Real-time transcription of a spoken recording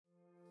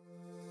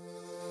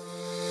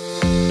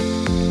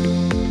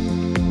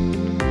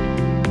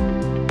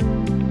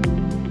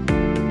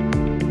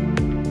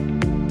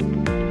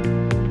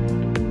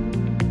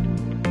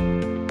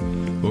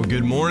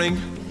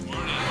morning.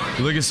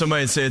 Look at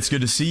somebody and say, it's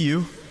good to see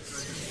you.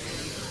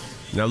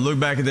 Now look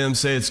back at them and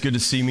say, it's good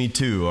to see me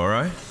too, all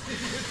right?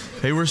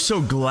 Hey, we're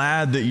so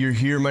glad that you're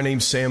here. My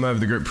name's Sam. I have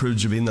the great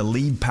privilege of being the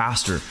lead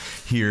pastor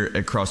here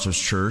at Crossroads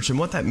Church. And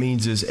what that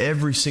means is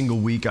every single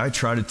week I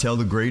try to tell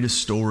the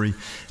greatest story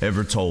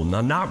ever told.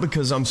 Now, not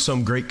because I'm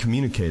some great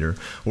communicator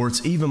or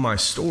it's even my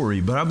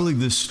story, but I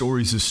believe this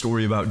story is a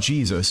story about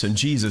Jesus. And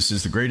Jesus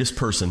is the greatest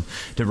person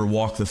to ever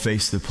walk the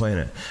face of the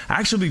planet. I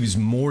actually believe he's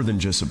more than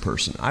just a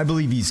person. I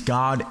believe he's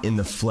God in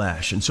the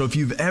flesh. And so if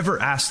you've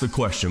ever asked the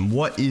question,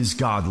 what is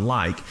God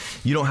like?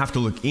 You don't have to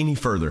look any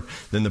further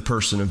than the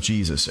person of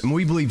Jesus. And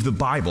we believe the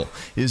Bible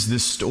is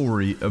this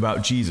story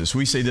about Jesus.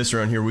 We say this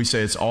around here. We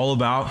say it's all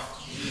about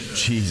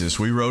Jesus.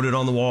 We wrote it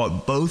on the wall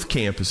at both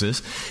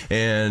campuses.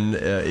 And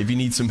if you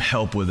need some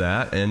help with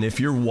that, and if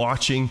you're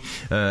watching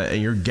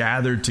and you're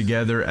gathered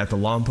together at the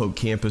Lompoc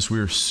campus, we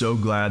are so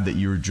glad that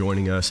you're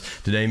joining us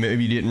today.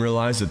 Maybe you didn't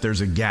realize that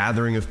there's a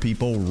gathering of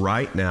people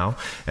right now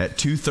at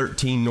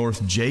 213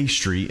 North J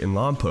Street in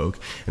Lompoc,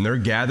 and they're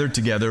gathered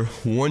together,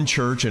 one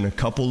church in a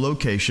couple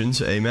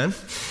locations. Amen.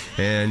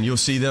 And you'll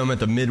see them at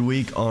the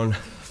midweek on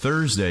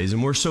Thursdays,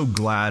 and we're so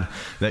glad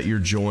that you're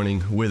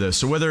joining with us.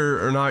 So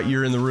whether or not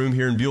you're in the room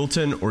here in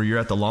Buellton or you're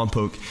at the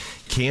Lompoc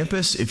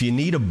campus, if you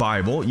need a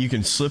Bible, you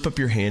can slip up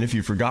your hand if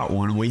you forgot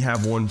one. We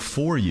have one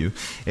for you.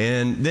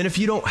 And then if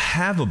you don't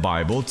have a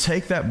Bible,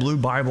 take that blue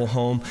Bible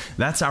home.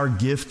 That's our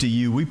gift to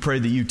you. We pray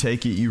that you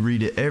take it, you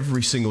read it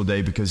every single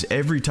day, because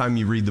every time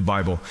you read the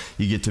Bible,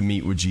 you get to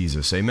meet with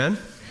Jesus. Amen?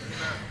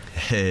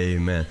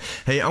 Amen.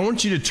 Hey, I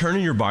want you to turn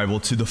in your Bible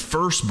to the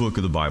first book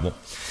of the Bible.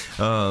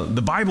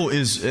 The Bible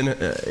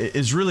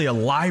is really a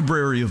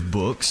library of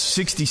books,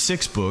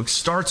 66 books,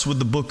 starts with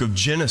the book of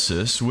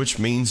Genesis, which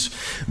means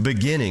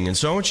beginning. And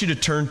so I want you to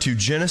turn to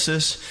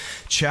Genesis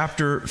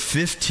chapter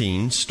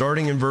 15,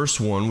 starting in verse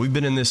 1. We've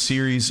been in this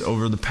series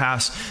over the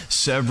past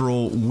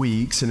several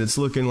weeks, and it's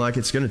looking like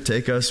it's going to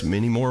take us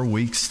many more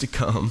weeks to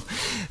come.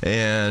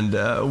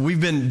 And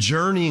we've been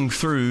journeying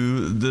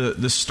through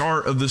the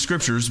start of the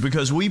scriptures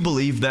because we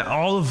believe that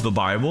all of the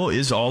Bible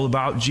is all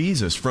about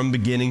Jesus from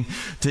beginning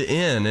to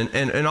end.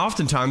 And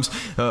oftentimes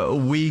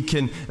we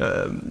can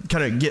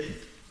kind of get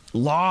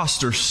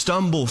lost or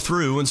stumble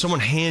through when someone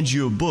hands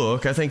you a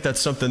book. I think that's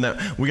something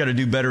that we got to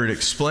do better at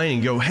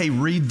explaining. Go, hey,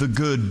 read the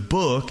good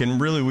book.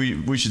 And really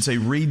we should say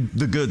read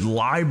the good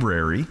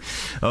library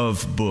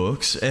of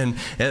books and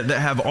that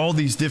have all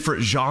these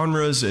different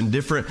genres and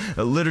different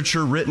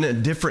literature written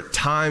at different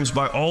times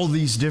by all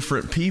these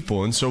different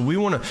people. And so we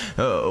want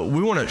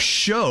to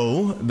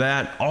show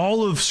that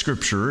all of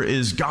Scripture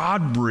is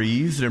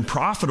God-breathed and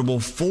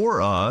profitable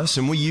for us,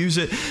 and we use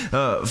it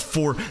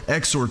for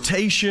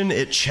exhortation.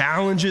 It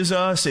challenges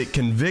us, it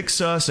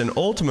convicts us, and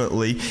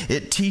ultimately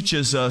it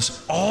teaches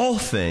us all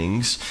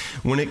things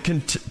when it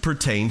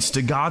pertains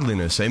to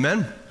godliness.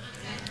 Amen?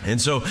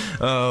 And so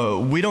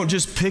we don't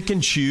just pick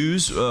and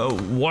choose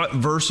what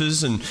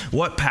verses and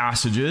what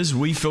passages.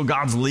 We feel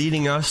God's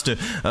leading us to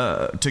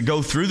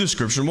go through the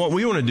Scripture. And what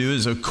we want to do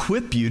is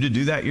equip you to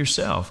do that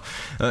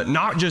yourself.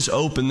 Not just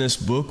open this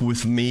book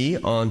with me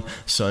on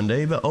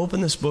Sunday, but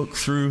open this book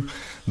through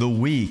the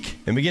week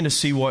and begin to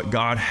see what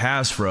God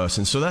has for us.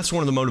 And so that's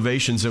one of the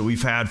motivations that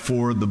we've had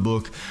for the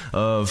book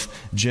of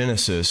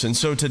Genesis. And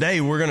so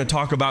today we're going to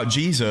talk about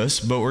Jesus,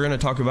 but we're going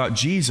to talk about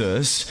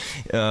Jesus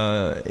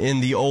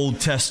in the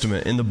Old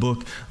Testament, in the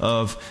book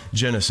of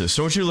Genesis.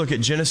 So I want you to look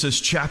at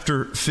Genesis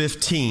chapter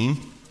 15,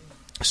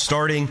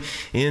 starting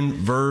in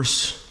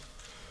verse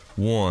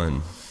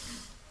 1.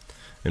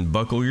 And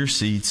buckle your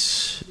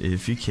seats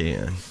if you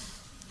can.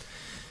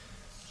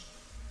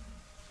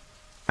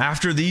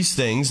 After these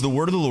things, the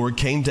word of the Lord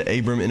came to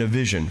Abram in a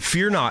vision.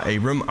 Fear not,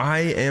 Abram, I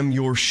am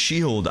your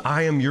shield.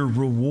 I am your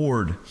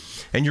reward,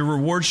 and your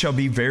reward shall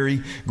be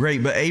very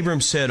great. But Abram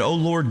said, O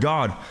Lord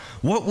God,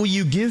 what will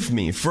you give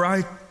me? For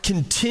I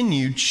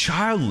continue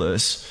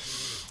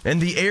childless, and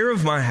the heir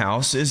of my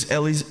house is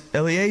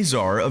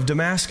Eleazar of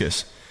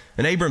Damascus.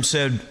 And Abram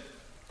said,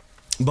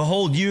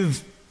 Behold, you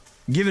have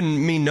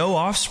given me no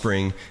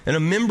offspring, and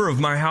a member of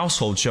my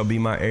household shall be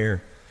my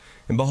heir.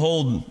 And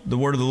behold, the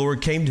word of the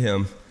Lord came to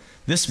him.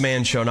 This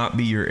man shall not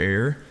be your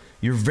heir.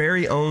 Your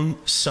very own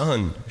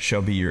son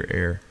shall be your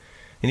heir.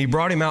 And he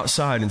brought him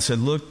outside and said,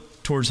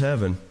 Look towards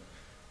heaven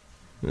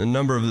and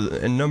number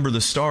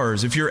the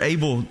stars, if you're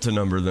able to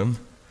number them.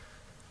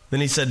 Then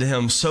he said to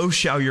him, So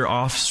shall your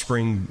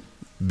offspring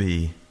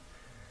be.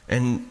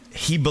 And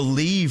he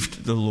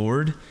believed the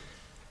Lord,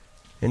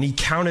 and he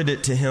counted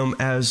it to him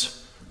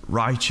as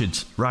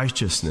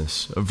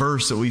righteousness. A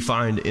verse that we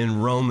find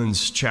in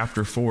Romans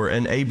chapter 4.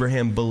 And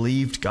Abraham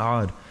believed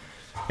God,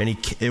 and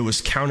it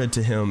was counted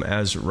to him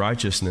as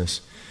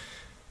righteousness.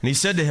 And he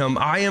said to him,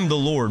 I am the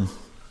Lord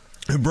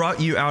who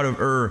brought you out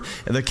of Ur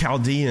and the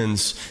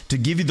Chaldeans to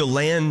give you the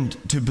land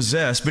to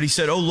possess. But he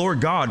said, O Lord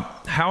God,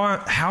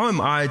 how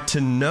am I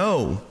to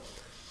know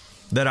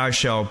that I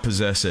shall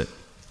possess it?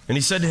 And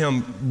he said to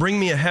him, Bring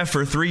me a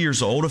heifer 3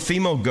 years old, a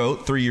female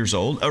goat 3 years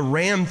old, a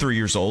ram 3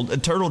 years old, a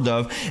turtle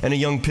dove, and a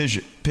young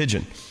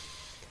pigeon.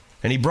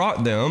 And he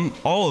brought them,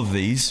 all of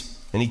these,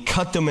 and he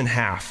cut them in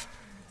half.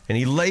 And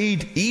he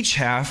laid each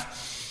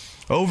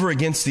half over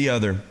against the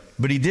other,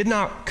 but he did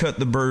not cut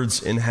the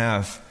birds in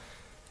half.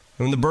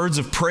 And when the birds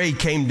of prey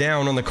came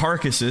down on the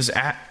carcasses,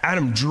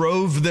 Adam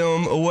drove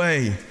them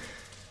away.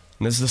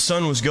 And as the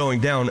sun was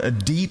going down, a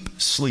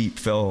deep sleep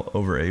fell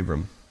over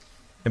Abram.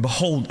 And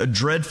behold, a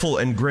dreadful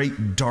and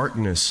great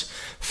darkness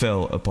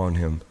fell upon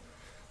him.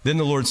 Then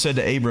the Lord said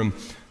to Abram,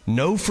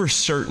 know for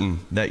certain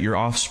that your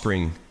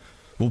offspring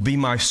will be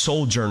my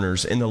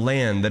sojourners in the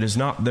land that is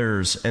not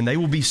theirs, and they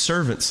will be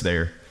servants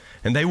there.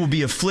 And they will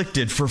be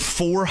afflicted for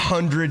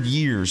 400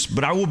 years,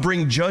 but I will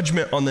bring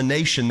judgment on the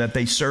nation that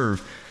they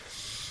serve.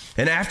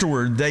 And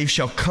afterward they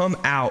shall come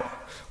out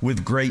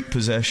with great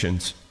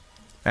possessions.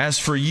 As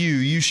for you,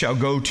 you shall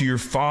go to your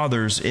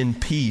fathers in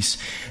peace,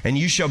 and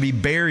you shall be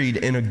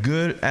buried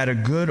at a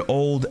good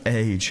old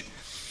age.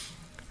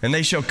 And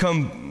they shall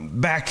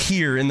come back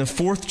here in the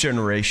fourth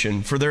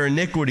generation, for their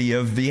iniquity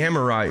of the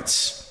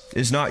Amorites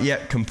is not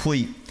yet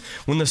complete.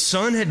 When the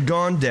sun had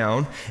gone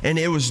down and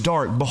it was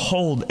dark,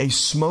 behold, a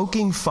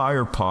smoking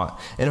fire pot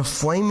and a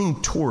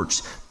flaming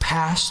torch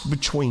passed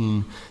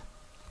between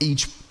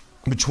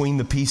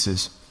the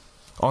pieces.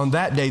 On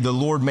that day the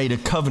Lord made a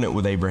covenant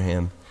with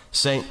Abraham,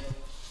 saying,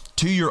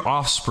 to your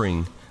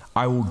offspring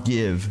I will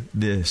give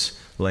this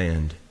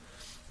land.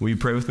 Will you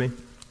pray with me?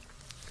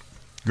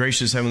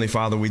 Gracious Heavenly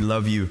Father, we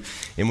love you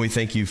and we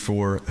thank you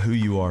for who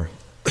you are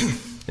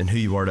and who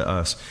you are to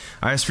us.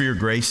 I ask for your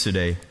grace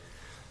today,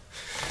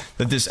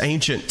 that this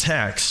ancient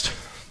text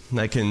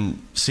that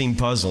can seem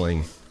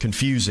puzzling,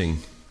 confusing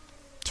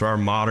to our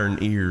modern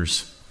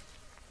ears,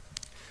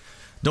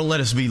 don't let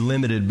us be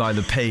limited by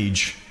the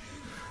page,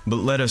 but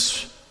let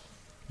us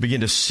begin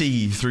to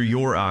see through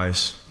your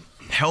eyes.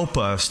 Help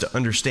us to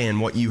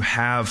understand what you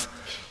have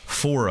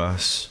for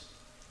us.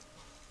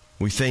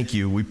 We thank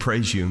you, we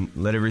praise you.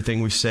 Let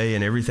everything we say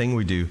and everything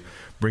we do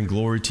bring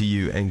glory to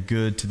you and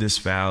good to this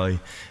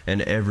valley.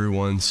 And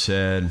everyone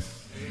said,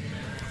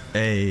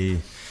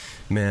 Amen.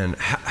 Man,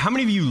 how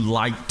many of you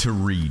like to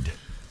read?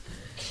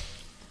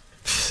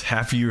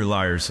 Half of you are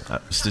liars,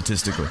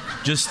 statistically.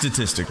 Just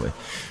statistically,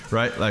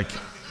 right? Like,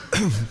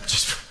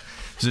 just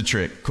it's a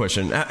trick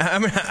question. How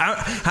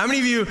many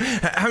of you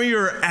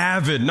are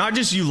avid? Not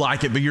just you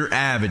like it, but you're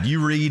avid.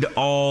 You read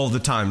all the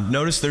time.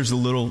 Notice there's a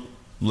little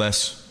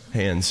less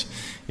hands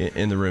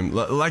in the room.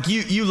 Like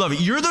you love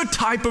it. You're the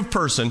type of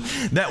person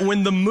that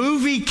when the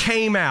movie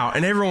came out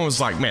and everyone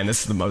was like, man,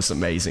 this is the most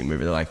amazing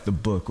movie. They're like, the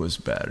book was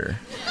better.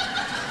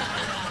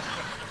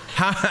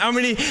 How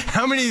many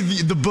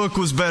the book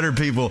was better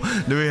people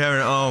do we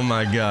have? Oh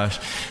my gosh.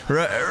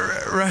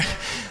 Right.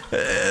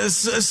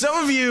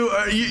 Some of you,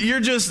 you're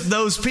just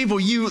those people.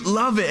 You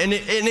love it, and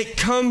it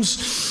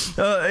comes,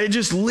 it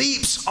just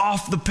leaps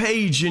off the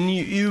page, and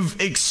you've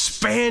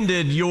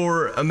expanded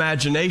your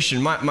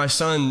imagination. My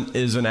son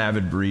is an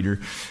avid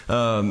reader.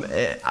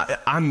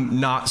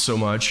 I'm not so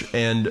much,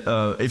 and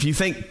if you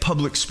think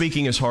public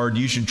speaking is hard,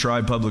 you should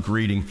try public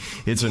reading.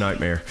 It's a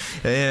nightmare.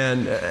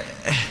 And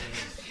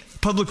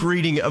public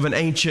reading of an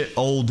ancient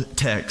old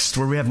text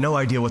where we have no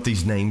idea what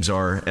these names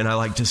are, and I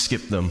like to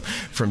skip them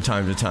from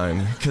time to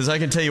time, because I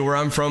can tell you where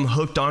I'm from,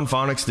 hooked on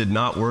phonics did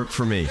not work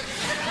for me.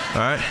 All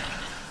right?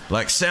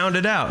 Like, sound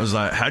it out. It was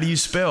like, how do you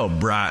spell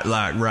bright,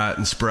 like, right,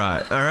 and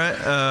sprite? All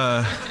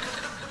right?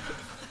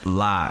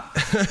 Light.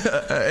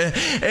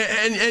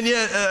 and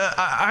yet,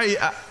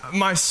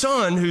 my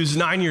son, who's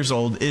 9 years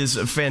old, is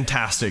a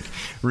fantastic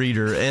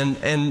reader, and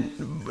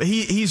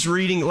he's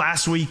reading.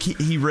 Last week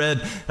he read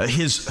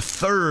his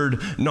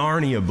third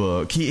Narnia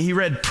book. He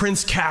read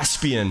Prince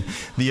Caspian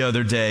the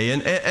other day,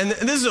 and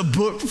this is a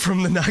book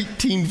from the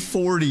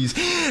 1940s,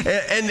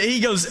 and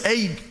he goes,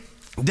 hey,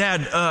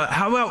 Dad,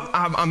 how about,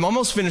 I'm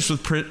almost finished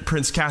with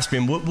Prince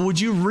Caspian. Would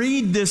you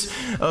read this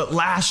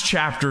last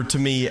chapter to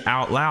me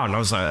out loud? And I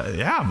was like,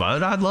 yeah,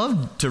 bud, I'd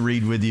love to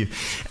read with you.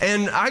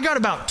 And I got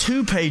about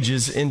 2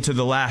 pages into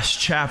the last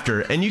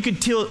chapter, and you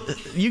could tell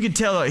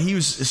that he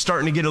was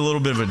starting to get a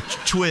little bit of a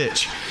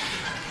twitch.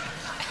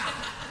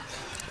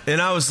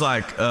 And I was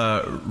like, he's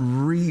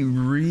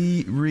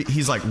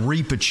like,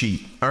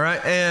 Reepicheep, all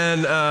right?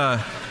 And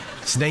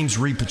his name's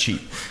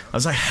Reepicheep. I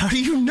was like, how do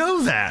you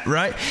know that,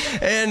 right?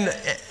 And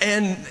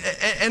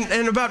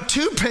about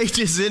 2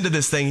 pages into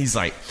this thing, he's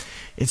like,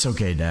 it's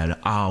okay, Dad,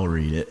 I'll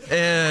read it.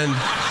 And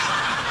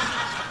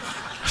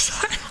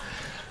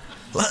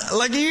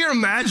like you can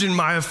imagine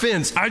my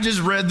offense. I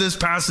just read this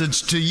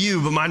passage to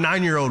you, but my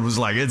 9-year-old was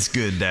like, it's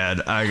good, Dad,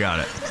 I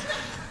got it.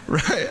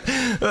 Right?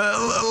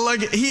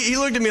 Like he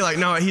looked at me like,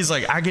 no, he's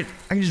like, I can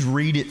just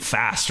read it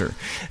faster.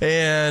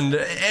 And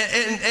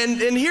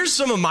here's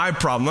some of my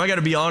problem. I got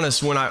to be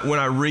honest, when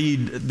I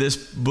read this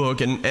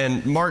book,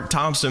 and Mark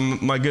Thompson,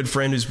 my good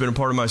friend who's been a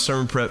part of my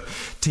sermon prep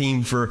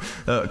team for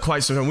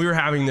quite some time, we were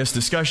having this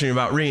discussion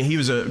about reading. He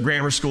was a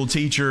grammar school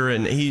teacher,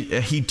 and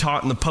he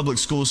taught in the public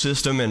school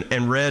system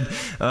and read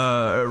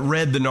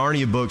the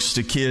Narnia books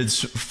to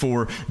kids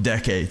for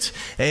decades.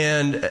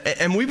 And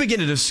we began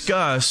to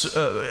discuss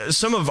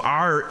some of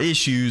our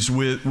issues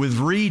with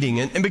reading.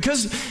 And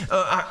because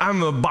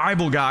I'm a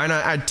Bible guy and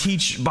I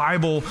teach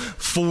Bible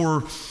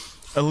for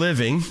a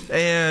living,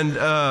 and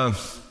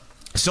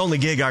it's the only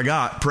gig I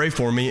got. Pray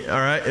for me, all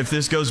right, if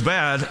this goes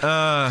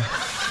bad.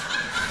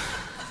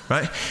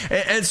 Right?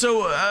 And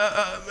so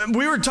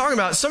we were talking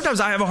about,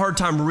 sometimes I have a hard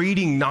time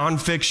reading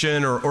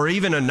nonfiction or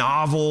even a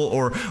novel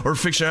or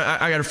fiction.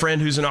 I got a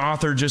friend who's an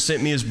author, just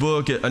sent me his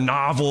book, a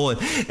novel,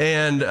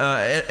 and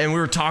we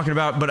were talking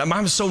about, but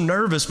I'm so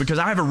nervous because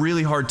I have a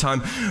really hard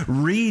time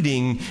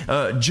reading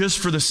just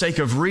for the sake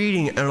of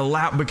reading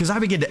and because I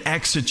begin to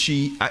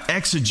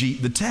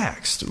exegete the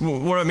text.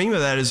 What I mean by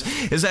that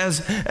is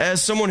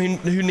as someone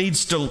who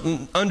needs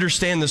to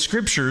understand the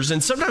scriptures,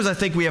 and sometimes I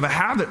think we have a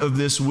habit of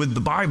this with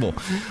the Bible.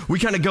 We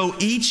kind of go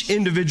each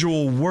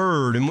individual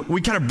word and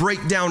we kind of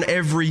break down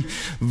every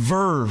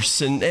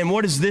verse and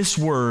what is this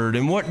word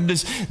and what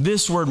does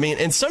this word mean?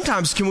 And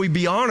sometimes, can we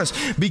be honest,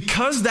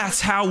 because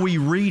that's how we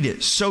read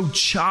it, so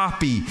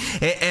choppy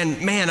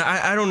and man,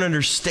 I don't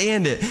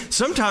understand it.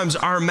 Sometimes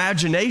our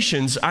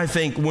imaginations, I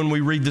think, when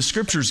we read the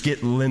scriptures,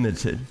 get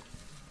limited.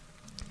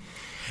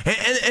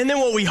 And then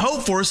what we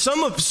hope for is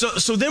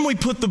so then we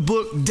put the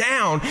book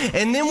down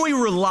and then we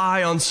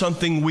rely on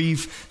something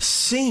we've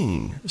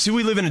seen. See,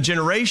 we live in a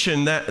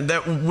generation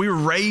that we were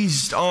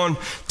raised on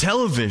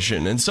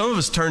television, and some of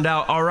us turned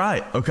out all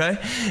right, okay?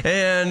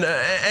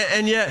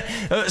 And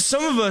yet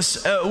some of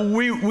us,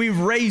 we've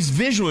raised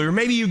visually, or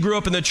maybe you grew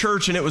up in the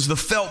church and it was the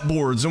felt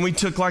boards, and we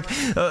took like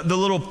the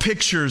little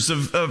pictures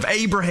of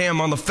Abraham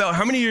on the felt.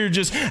 How many of you are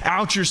just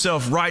out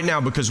yourself right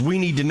now because we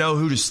need to know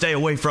who to stay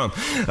away from?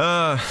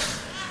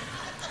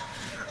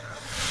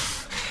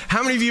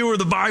 How many of you were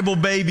the Bible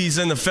babies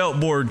and the felt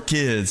board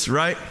kids,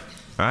 right?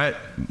 All right,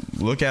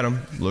 look at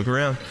them, look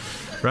around,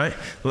 right?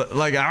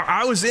 Like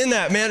I was in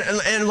that, man,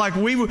 and like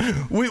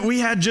we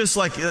had just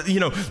like,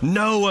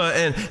 Noah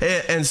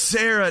and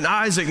Sarah and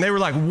Isaac, and they were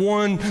like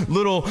one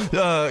little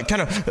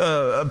kind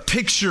of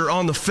picture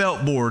on the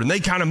felt board, and they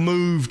kind of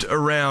moved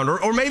around.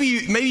 Or maybe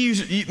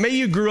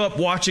you grew up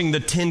watching the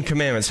Ten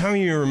Commandments. How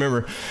many of you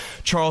remember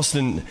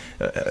Charleston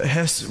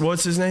Heston?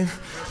 What's his name?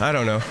 I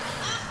don't know,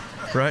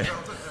 right?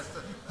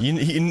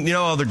 You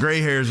know, all the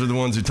gray hairs are the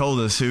ones who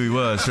told us who he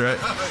was, right?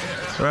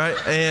 Right?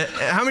 And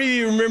how many of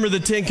you remember the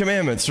Ten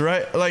Commandments,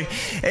 right? Like,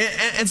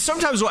 and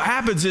sometimes what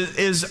happens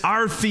is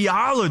our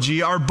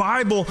theology, our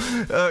Bible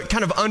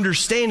kind of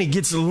understanding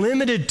gets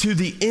limited to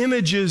the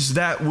images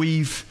that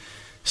we've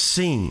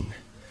seen.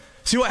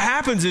 See, what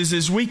happens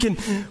is we can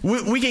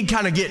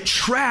kind of get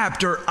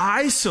trapped or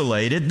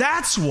isolated.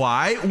 That's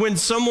why when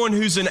someone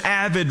who's an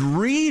avid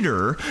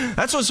reader,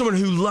 that's when someone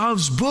who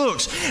loves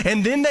books,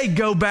 and then they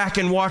go back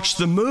and watch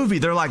the movie,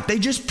 they're like, they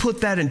just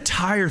put that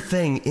entire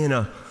thing in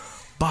a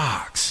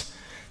box.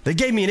 They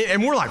gave me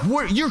and we're like,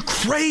 you're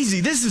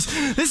crazy. This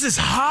is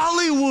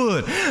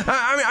Hollywood.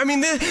 I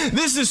mean,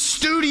 this is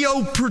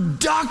studio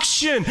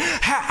production.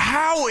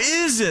 How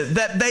is it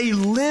that they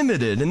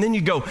limited? And then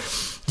you go,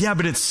 yeah,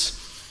 but it's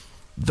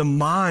the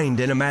mind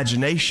and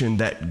imagination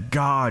that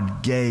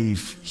God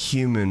gave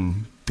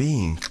human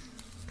beings.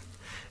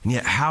 And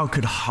yet, how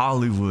could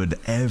Hollywood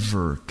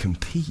ever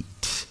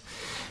compete?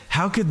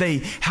 How could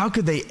they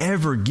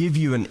ever give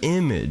you an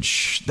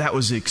image that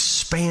was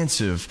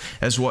expansive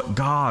as what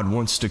God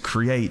wants to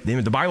create?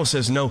 The Bible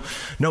says no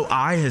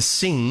eye has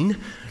seen,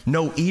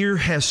 no ear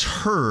has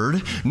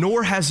heard,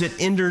 nor has it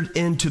entered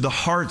into the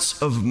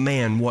hearts of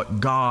man what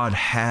God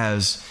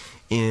has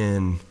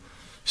in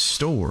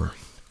store.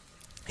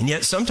 And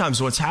yet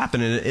sometimes what's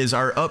happening is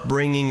our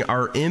upbringing,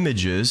 our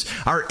images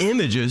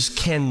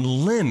can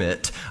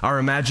limit our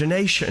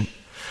imagination.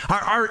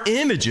 Our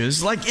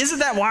images, like, isn't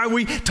that why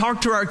we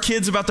talk to our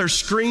kids about their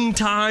screen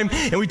time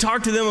and we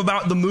talk to them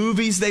about the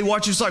movies they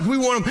watch? It's like we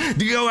want them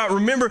to go out.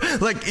 Remember,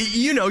 like,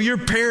 your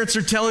parents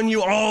are telling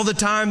you all the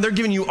time. They're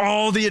giving you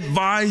all the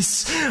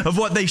advice of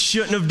what they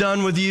shouldn't have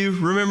done with you.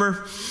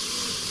 Remember?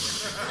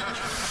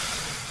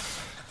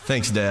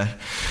 Thanks, Dad.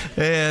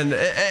 And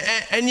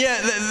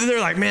yet they're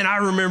like, man, I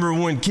remember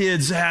when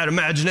kids had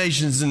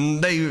imaginations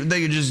and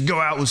they could just go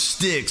out with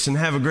sticks and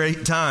have a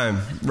great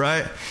time,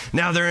 right?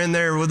 Now they're in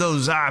there with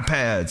those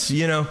iPads,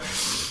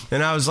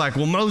 And I was like,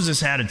 well, Moses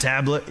had a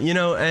tablet,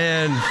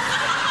 and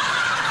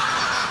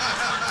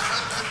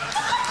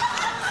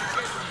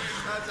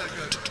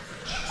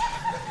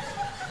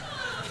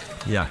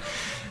yeah.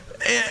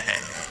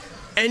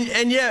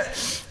 And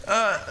yet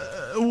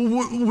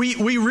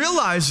we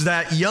realize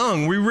that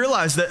young. We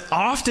realize that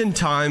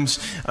oftentimes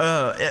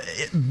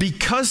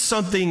because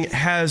something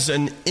has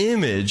an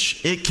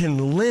image, it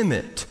can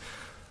limit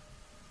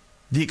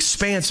the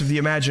expanse of the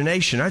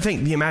imagination. I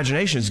think the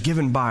imagination is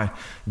given by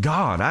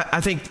God.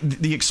 I think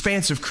the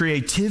expanse of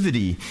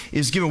creativity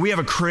is given. We have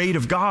a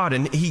creative God,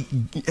 and He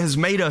has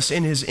made us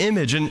in His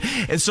image.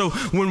 And so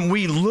when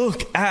we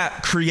look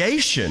at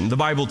creation, the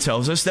Bible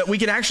tells us that we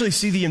can actually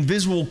see the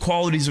invisible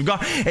qualities of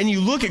God. And you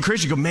look at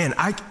creation, you go, man,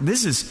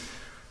 this is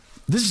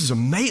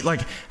amazing.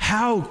 Like,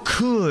 how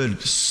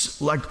could,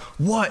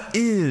 what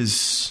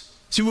is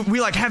See,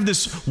 we like have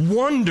this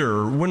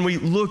wonder when we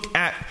look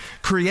at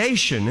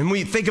creation and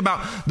we think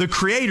about the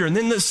Creator, and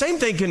then the same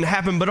thing can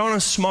happen, but on a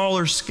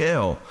smaller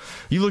scale.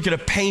 You look at a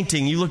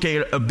painting, you look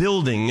at a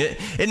building,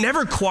 it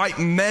never quite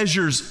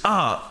measures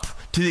up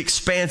to the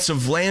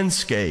expansive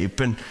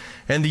landscape and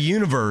the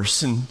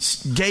universe and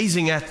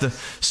gazing at the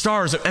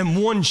stars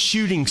and one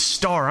shooting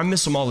star. I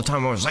miss them all the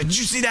time. I was like, did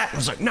you see that? I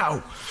was like,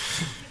 no.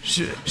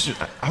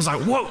 I was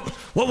like, what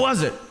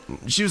was it?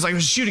 She was like, it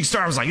was a shooting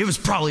star. I was like, it was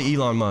probably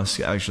Elon Musk,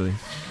 actually.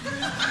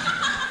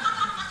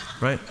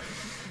 Right?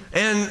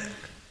 And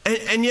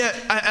yet,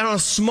 on a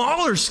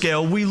smaller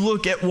scale, we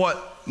look at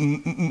what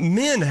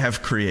men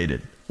have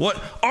created,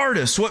 what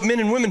artists, what men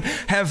and women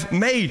have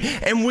made,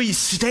 and we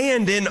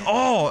stand in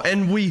awe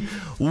and we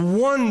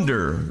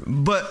wonder.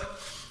 But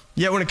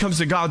yet when it comes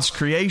to God's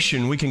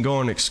creation, we can go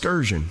on an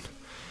excursion.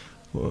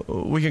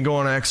 We can go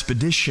on an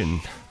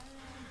expedition.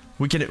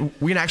 We can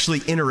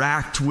actually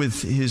interact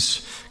with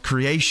His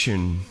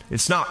creation.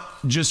 It's not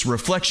just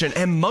reflection.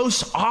 And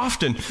most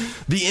often,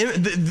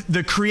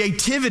 the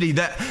creativity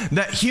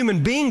that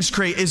human beings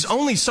create is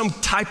only some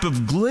type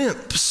of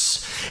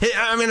glimpse.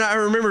 I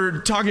remember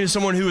talking to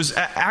someone who was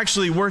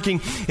actually working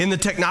in the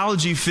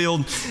technology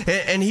field,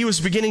 and he was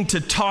beginning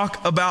to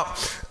talk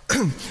about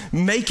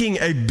making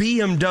a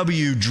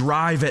BMW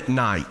drive at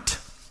night.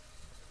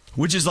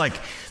 Which is like,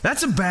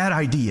 that's a bad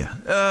idea.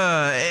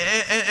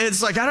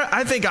 It's like,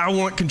 I think I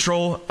want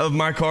control of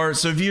my car.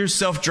 So if you're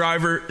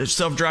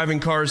self-driving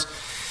cars,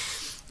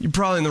 you're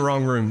probably in the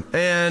wrong room.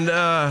 And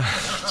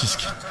just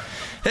kidding.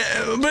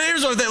 But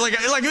here's the thing,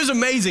 like it was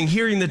amazing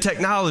hearing the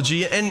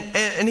technology.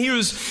 And he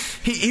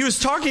was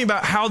talking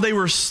about how they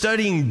were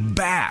studying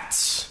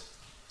bats.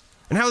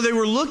 And how they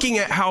were looking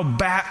at how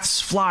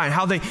bats fly and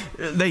how they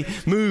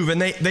move.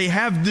 And they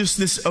have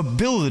this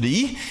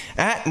ability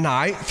at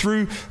night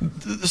through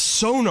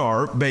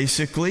sonar,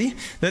 basically,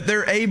 that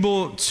they're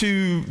able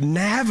to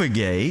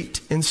navigate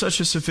in such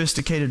a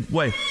sophisticated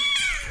way.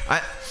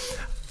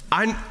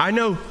 I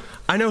know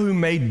who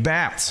made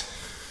bats.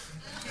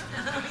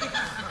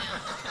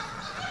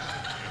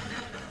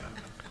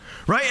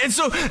 Right? And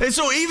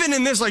so even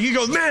in this, like, you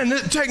go, man, the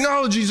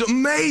technology is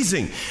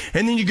amazing.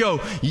 And then you go,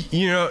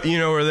 you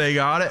know where they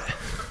got it?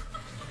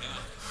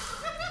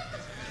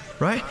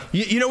 Right?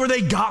 You know where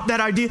they got that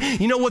idea?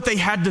 You know what they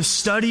had to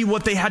study,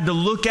 what they had to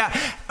look at,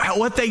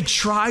 what they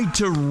tried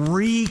to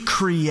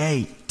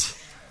recreate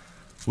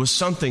was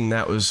something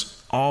that was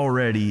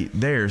already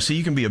there. So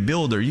you can be a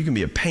builder, you can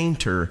be a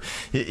painter,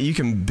 you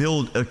can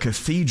build a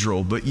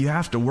cathedral, but you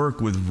have to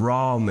work with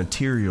raw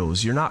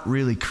materials. You're not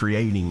really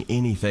creating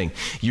anything.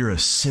 You're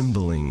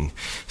assembling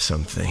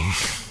something.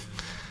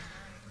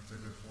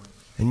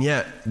 And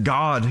yet,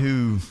 God,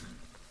 who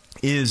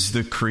is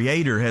the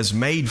Creator, has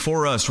made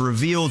for us,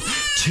 revealed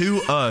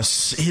to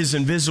us His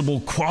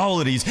invisible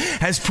qualities,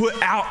 has put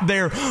out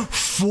there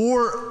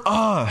for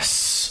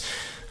us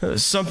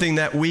something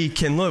that we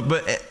can look.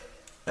 But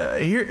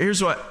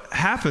here's what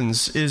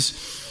happens is,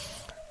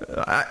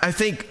 I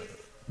think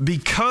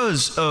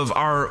because of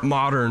our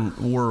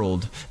modern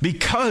world,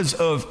 because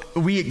of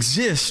we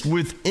exist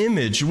with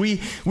image,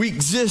 we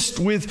exist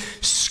with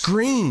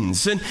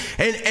screens,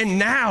 and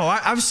now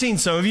I've seen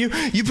some of you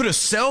put a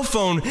cell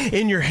phone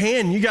in your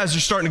hand, you guys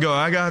are starting to go,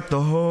 I got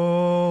the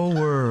whole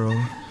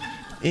world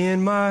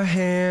in my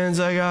hands,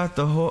 I got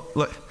the whole,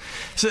 like,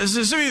 so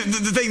you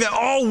think that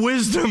all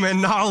wisdom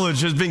and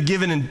knowledge has been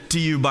given to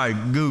you by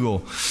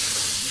Google.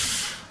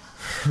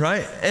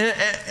 Right?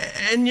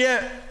 And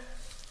yet,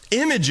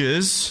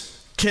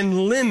 images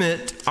can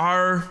limit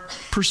our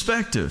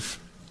perspective.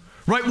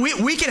 Right?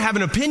 We can have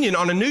an opinion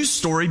on a news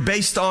story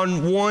based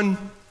on one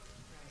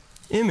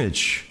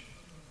image.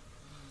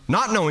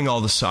 Not knowing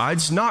all the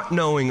sides, not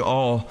knowing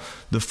all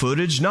the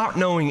footage, not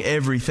knowing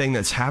everything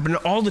that's happening.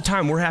 All the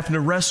time we're having to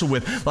wrestle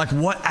with, like,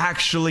 what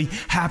actually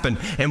happened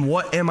and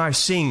what am I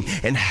seeing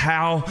and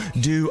how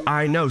do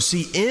I know?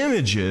 See,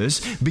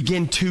 images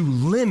begin to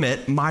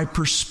limit my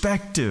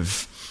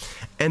perspective.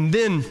 And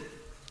then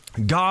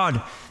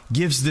God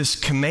gives this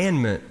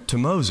commandment to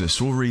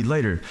Moses, we'll read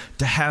later,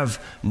 to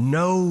have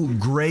no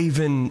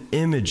graven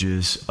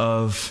images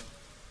of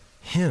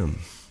him.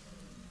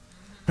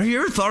 Have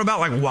you ever thought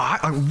about, like, why?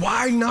 Like,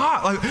 why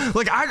not?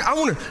 I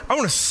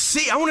want to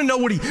see. I want to know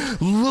what he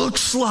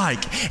looks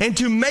like. And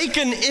to make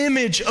an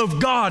image of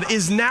God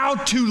is now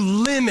to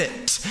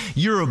limit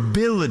your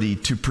ability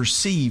to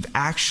perceive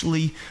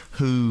actually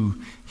who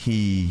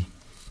he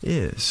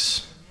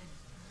is.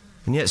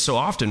 And yet so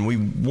often we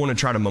want to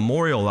try to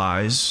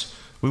memorialize,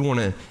 we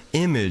want to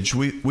image,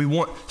 we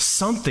want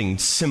something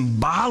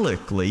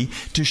symbolically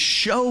to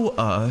show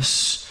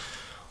us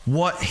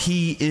what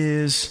he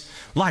is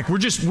like. We're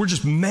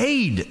just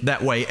made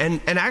that way.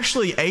 And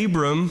actually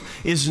Abram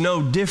is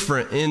no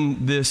different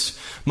in this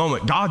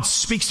moment. God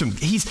speaks to him.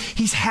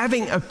 He's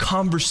having a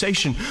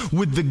conversation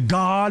with the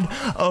God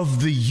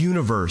of the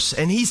universe.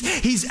 And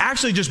he's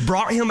actually just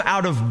brought him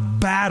out of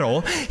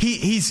battle.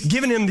 He's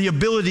given him the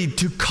ability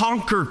to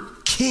conquer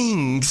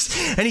kings,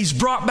 and he's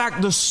brought back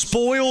the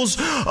spoils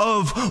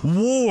of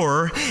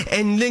war.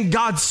 And then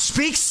God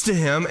speaks to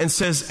him and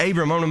says,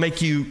 Abram, I'm going to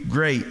make you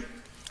great.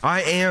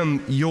 I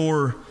am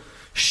your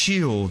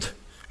shield.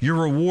 Your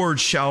reward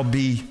shall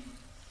be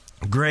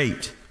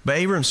great. But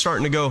Abram's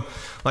starting to go,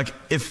 like,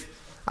 if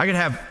I could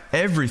have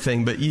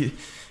everything, but you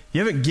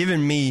haven't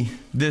given me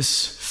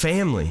this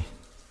family.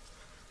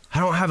 I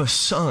don't have a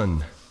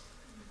son.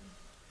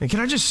 And can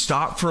I just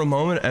stop for a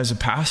moment as a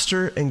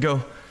pastor and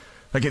go,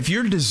 like, if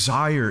your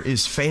desire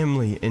is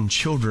family and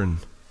children,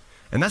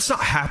 and that's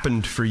not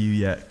happened for you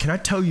yet, can I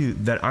tell you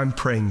that I'm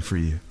praying for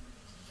you?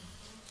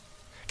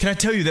 Can I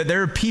tell you that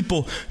there are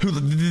people who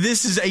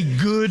this is a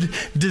good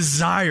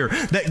desire,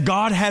 that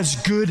God has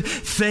good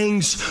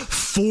things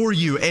for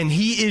you, and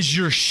he is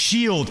your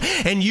shield,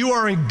 and you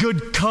are in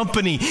good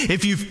company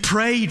if you've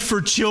prayed for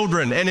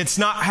children and it's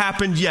not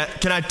happened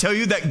yet. Can I tell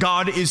you that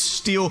God is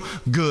still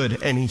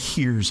good and he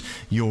hears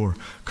your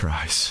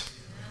cries?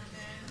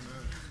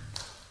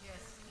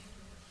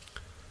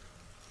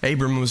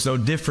 Abram was no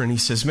different. He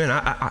says, man,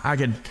 I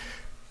could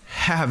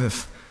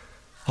have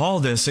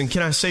all this. And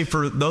can I say,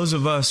 for those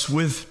of us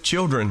with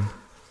children,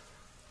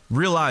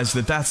 realize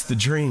that that's the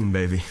dream,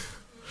 baby.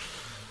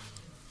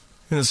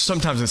 And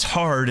sometimes it's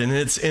hard and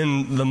it's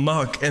in the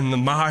muck and the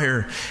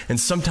mire. And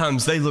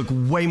sometimes they look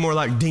way more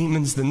like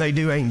demons than they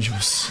do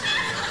angels.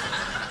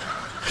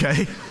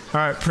 Okay? All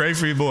right, pray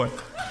for your boy.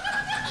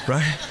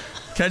 Right?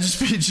 Can I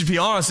just be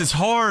honest? It's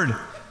hard.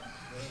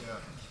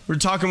 We're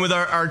talking with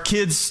our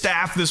kids'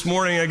 staff this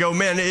morning. I go,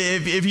 man,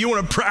 if you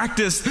want to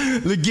practice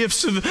the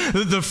gifts of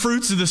the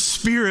fruits of the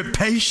Spirit,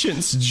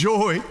 patience,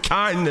 joy,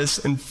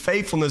 kindness, and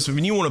faithfulness,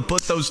 when you want to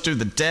put those to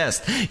the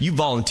test, you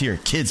volunteer in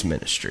kids'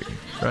 ministry,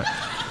 right?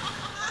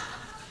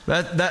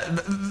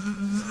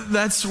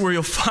 That's where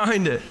you'll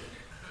find it.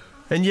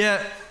 And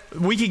yet,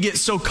 we can get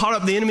so caught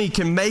up, the enemy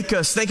can make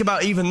us think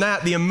about even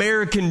that, the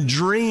American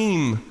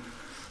dream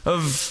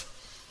of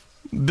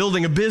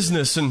building a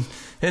business and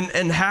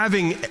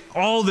having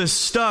all this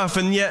stuff,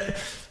 and yet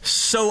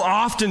so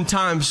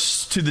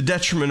oftentimes to the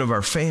detriment of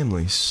our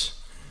families.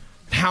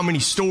 How many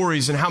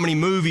stories and how many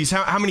movies,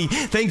 how many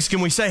things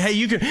can we say? Hey,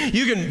 you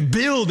can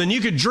build and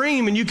you can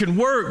dream and you can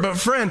work, but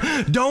friend,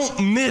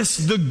 don't miss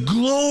the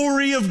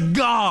glory of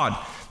God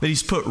that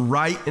he's put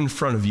right in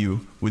front of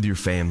you with your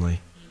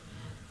family.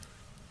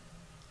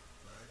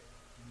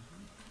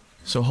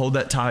 So hold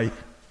that tight.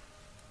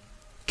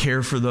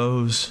 Care for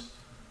those.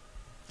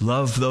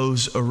 Love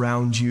those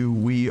around you.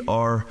 We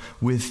are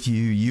with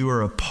you. You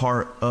are a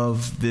part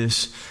of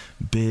this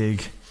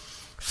big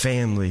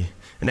family.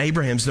 And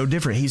Abraham's no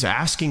different. He's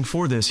asking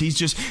for this. He's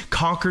just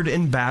conquered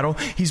in battle.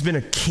 He's been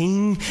a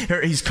king.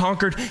 He's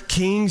conquered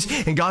kings.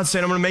 And God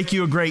said, I'm going to make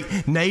you a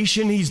great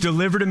nation. He's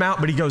delivered him out.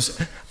 But he goes,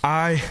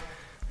 I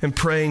am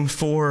praying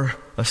for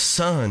a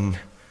son.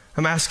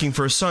 I'm asking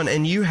for a son,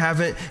 and you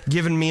haven't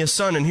given me a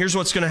son. And here's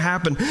what's going to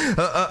happen.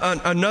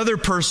 Another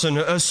person,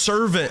 a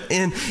servant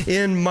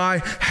in my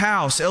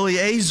house,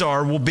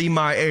 Eleazar, will be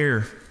my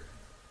heir.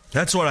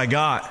 That's what I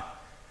got.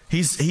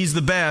 He's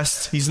the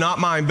best. He's not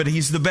mine, but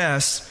he's the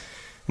best.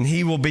 And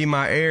he will be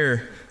my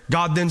heir.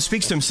 God then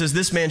speaks to him, says,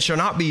 this man shall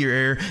not be your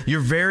heir. Your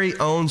very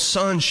own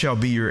son shall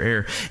be your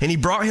heir. And he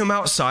brought him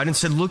outside and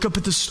said, look up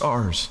at the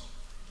stars.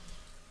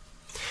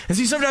 And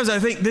see, sometimes I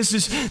think this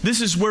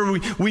is where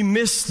we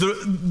miss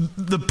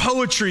the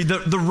poetry,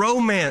 the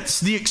romance,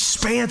 the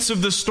expanse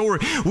of the story.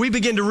 We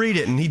begin to read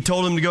it, and he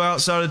told him to go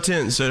outside of the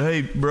tent and said,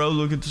 hey, bro,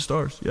 look at the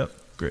stars. Yep,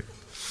 great.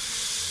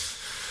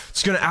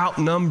 It's going to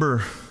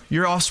outnumber,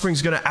 your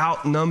offspring's going to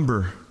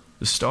outnumber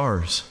the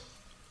stars.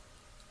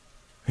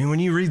 I mean, when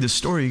you read the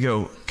story, you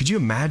go, could you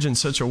imagine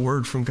such a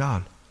word from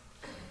God?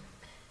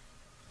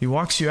 He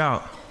walks you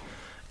out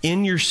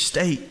in your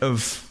state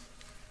of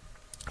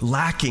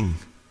lacking,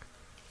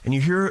 and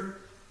you hear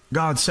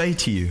God say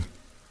to you,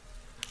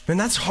 man,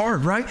 that's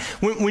hard, right?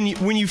 When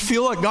you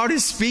feel like God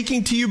is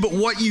speaking to you, but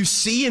what you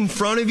see in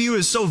front of you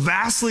is so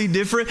vastly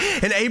different.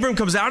 And Abram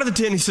comes out of the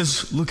tent and he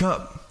says, look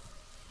up.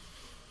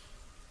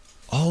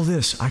 All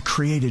this, I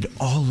created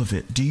all of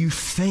it. Do you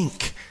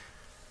think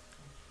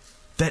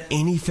that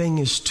anything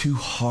is too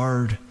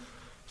hard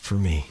for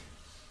me?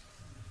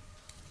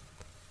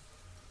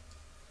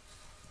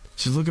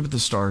 He says, look up at the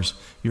stars.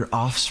 Your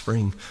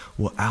offspring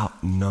will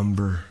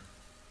outnumber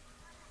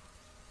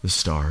the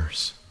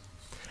stars.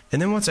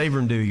 And then what's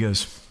Abram do? He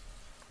goes,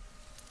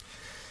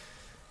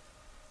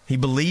 he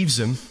believes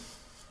him. He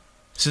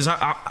says,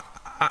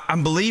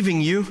 I'm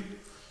believing you.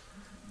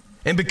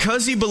 And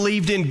because he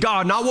believed in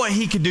God, not what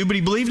he could do, but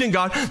he believed in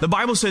God, the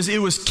Bible says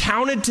it was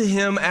counted to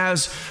him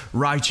as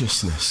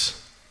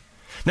righteousness.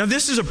 Now,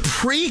 this is a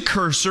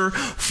precursor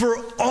for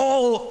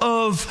all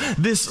of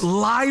this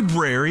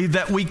library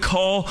that we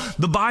call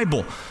the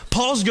Bible.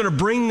 Paul's going to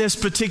bring this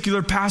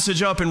particular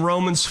passage up in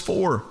Romans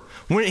 4.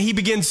 When he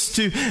begins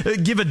to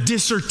give a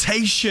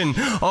dissertation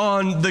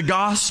on the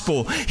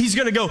gospel, he's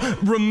going to go,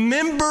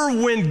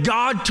 remember when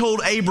God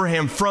told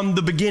Abraham from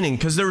the beginning,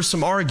 because there was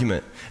some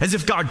argument, as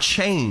if God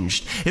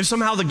changed, if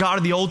somehow the God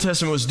of the Old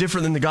Testament was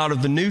different than the God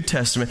of the New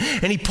Testament.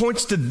 And he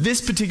points to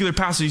this particular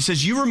passage. He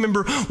says, you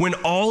remember when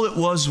all it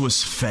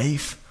was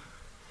faith?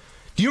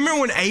 Do you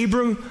remember when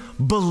Abram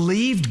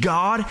believed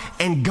God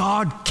and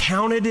God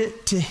counted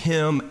it to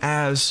him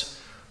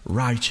as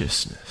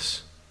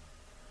righteousness?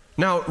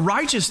 Now,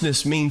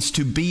 righteousness means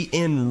to be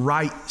in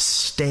right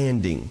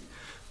standing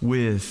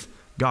with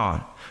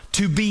God,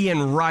 to be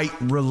in right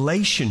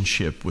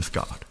relationship with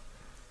God.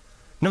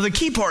 Now, the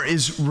key part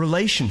is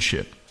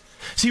relationship.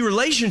 See,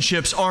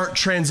 relationships aren't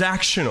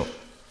transactional,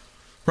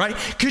 right?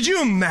 Could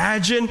you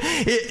imagine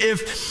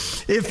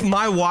if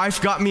my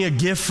wife got me a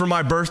gift for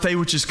my birthday,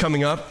 which is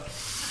coming up?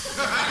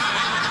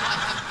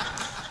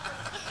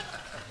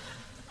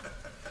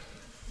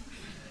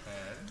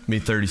 Me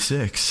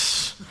 36.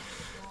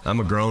 I'm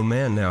a grown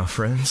man now,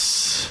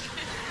 friends.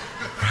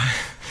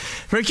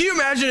 Right? Can you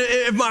imagine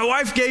if my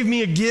wife gave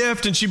me a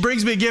gift and she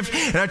brings me a gift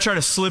and I try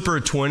to slip her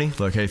a 20?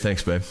 Like, hey,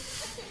 thanks, babe.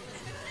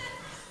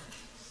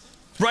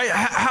 Right?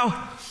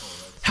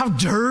 How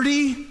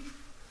dirty,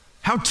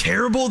 how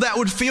terrible that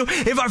would feel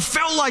if I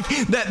felt like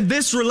that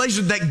this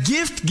relationship, that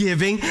gift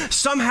giving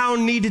somehow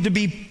needed to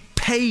be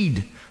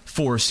paid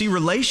for. See,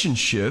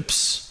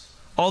 relationships,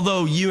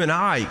 although you and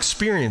I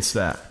experience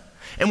that,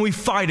 and we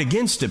fight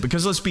against it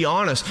because let's be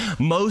honest,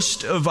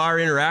 most of our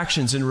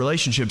interactions in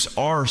relationships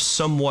are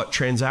somewhat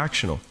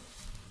transactional.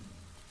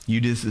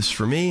 You do this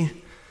for me,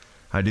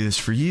 I do this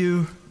for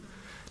you,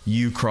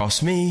 you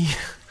cross me,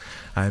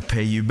 I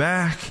pay you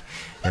back,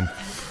 and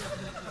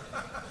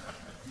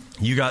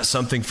you got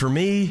something for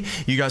me,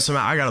 you got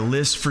something, I got a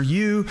list for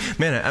you.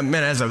 Man,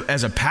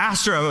 as a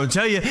pastor, I'm going to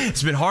tell you,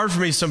 it's been hard for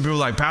me. Some people are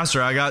like,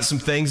 Pastor, I got some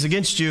things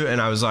against you. And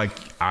I was like,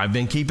 I've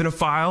been keeping a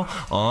file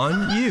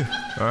on you,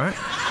 all right?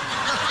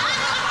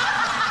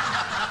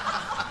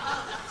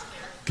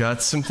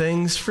 Got some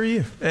things for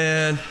you.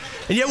 And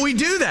yet we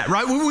do that,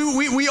 right?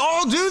 We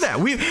all do that.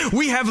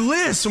 We have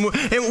lists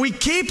and we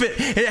keep it.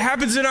 It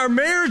happens in our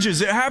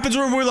marriages. It happens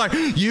when we're like,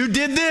 you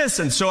did this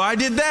and so I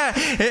did that.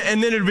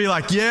 And then it'd be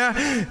like,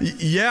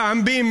 yeah,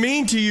 I'm being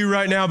mean to you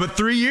right now, but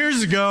 3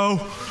 years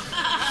ago.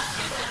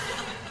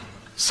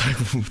 It's like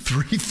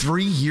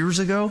 3 years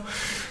ago,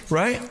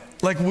 right?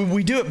 Like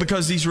we do it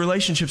because these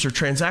relationships are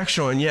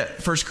transactional, and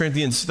yet 1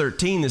 Corinthians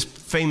 13, this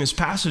famous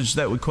passage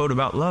that we quote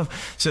about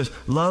love, says,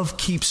 love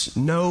keeps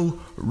no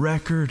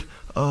record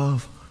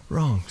of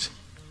wrongs.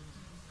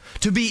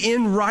 To be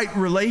in right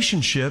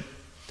relationship,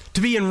 to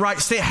be in right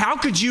state, how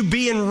could you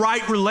be in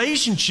right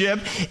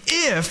relationship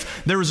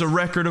if there was a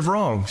record of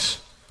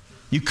wrongs?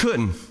 You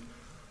couldn't.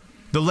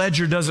 The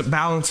ledger doesn't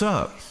balance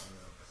up.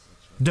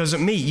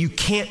 Doesn't meet. You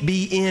can't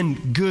be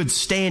in good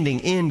standing,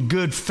 in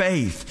good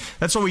faith.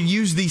 That's why we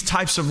use these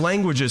types of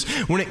languages.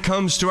 When it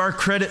comes to our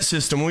credit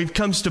system, when it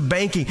comes to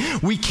banking,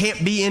 we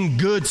can't be in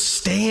good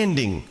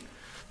standing.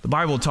 The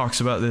Bible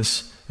talks about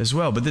this as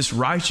well. But this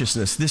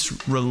righteousness,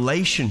 this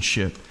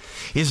relationship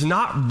is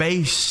not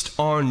based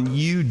on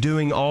you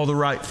doing all the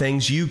right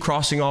things, you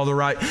crossing all the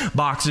right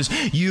boxes,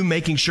 you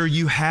making sure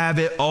you have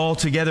it all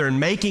together and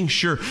making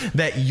sure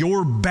that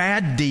your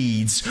bad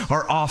deeds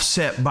are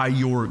offset by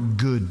your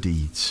good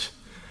deeds.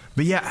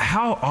 But yet,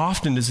 how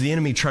often does the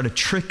enemy try to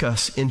trick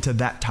us into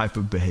that type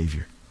of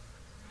behavior?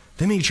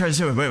 The enemy tries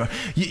to say, wait,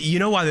 you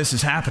know why this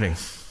is happening?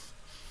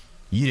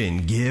 You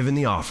didn't give in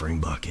the offering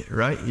bucket,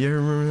 right? You ever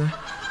remember that?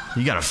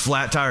 You got a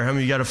flat tire. How many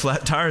of you got a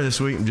flat tire this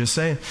week? I'm just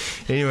saying.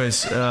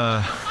 Anyways,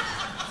 right?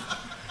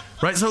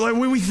 So like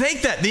we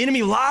think that. The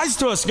enemy lies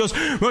to us. Goes,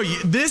 well,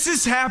 this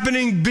is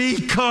happening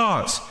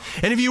because.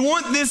 And if you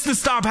want this to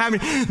stop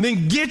happening,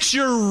 then get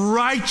your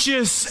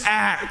righteous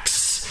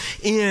acts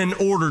in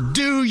order.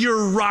 Do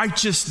your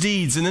righteous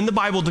deeds. And then the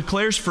Bible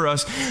declares for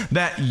us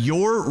that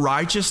your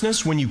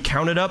righteousness, when you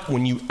count it up,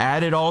 when you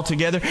add it all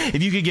together,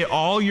 if you could get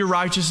all your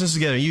righteousness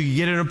together, you could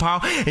get it in a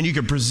pile and you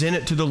could present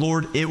it to the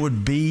Lord, it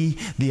would be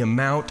the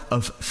amount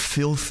of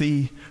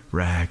filthy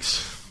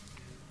rags.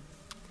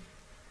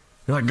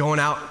 You're like going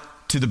out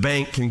to the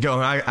bank and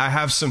going, I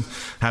have some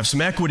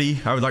equity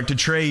I would like to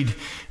trade.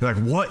 You're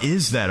like, what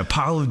is that? A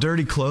pile of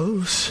dirty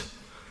clothes?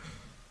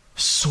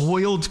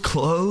 Soiled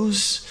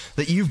clothes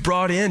that you've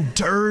brought in,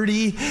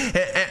 dirty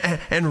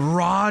and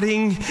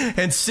rotting,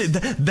 and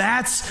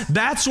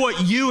that's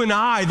what you and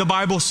I, the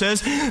Bible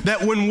says,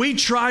 that when we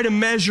try to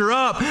measure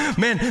up,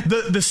 man,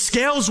 the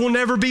scales will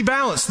never be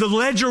balanced. The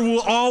ledger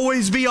will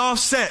always be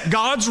offset.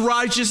 God's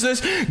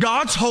righteousness,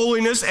 God's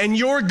holiness, and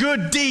your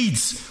good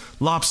deeds,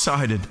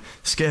 lopsided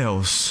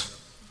scales.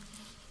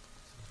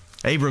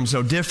 Abram's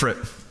no different.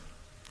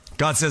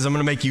 God says, I'm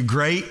going to make you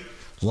great.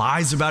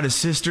 Lies about his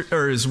sister,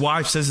 or his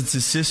wife, says it's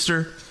his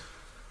sister.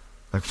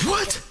 Like,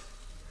 what?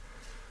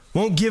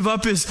 Won't give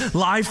up his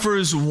life for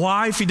his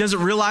wife. He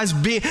doesn't realize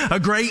being a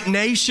great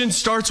nation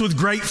starts with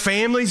great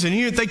families, and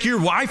you think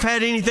your wife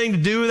had anything to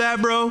do with that,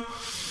 bro?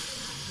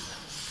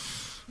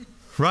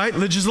 Right?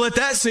 Just let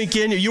that sink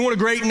in. You want a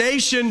great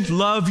nation?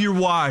 Love your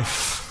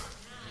wife.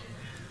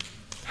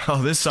 Oh,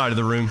 this side of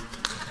the room.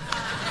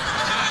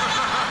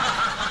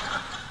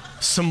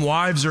 Some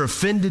wives are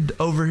offended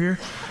over here.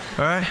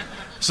 All right?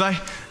 It's like,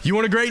 you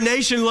want a great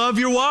nation? Love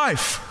your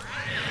wife.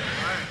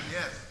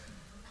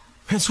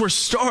 That's where it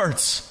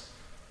starts.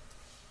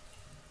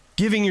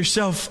 Giving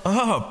yourself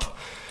up.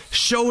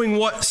 Showing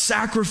what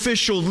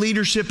sacrificial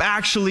leadership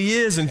actually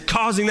is and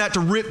causing that to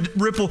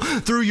ripple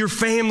through your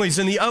families.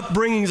 And the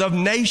upbringings of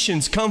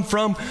nations come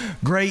from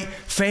great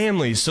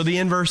families. So the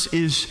inverse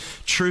is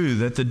true,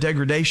 that the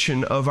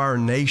degradation of our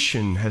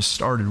nation has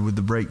started with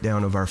the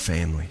breakdown of our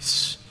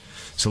families.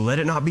 So let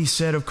it not be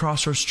said of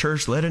Crossroads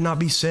Church. Let it not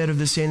be said of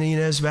the Santa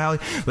Ynez Valley.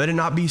 Let it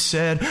not be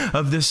said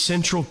of this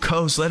Central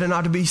Coast. Let it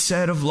not be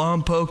said of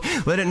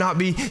Lompoc. Let it not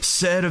be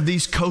said of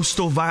these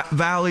coastal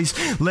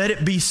valleys. Let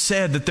it be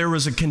said that there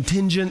was a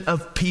contingent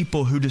of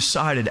people who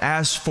decided,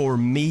 as for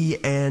me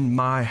and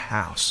my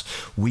house,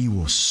 we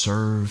will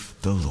serve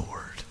the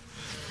Lord.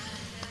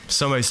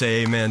 Somebody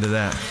say amen to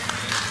that.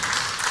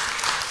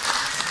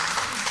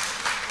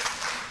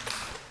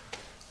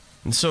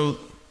 And so,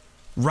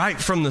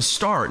 right from the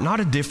start, not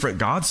a different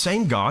God,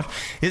 same God.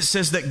 It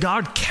says that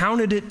God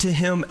counted it to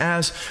him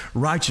as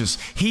righteous.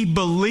 He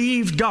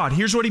believed God.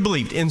 Here's what he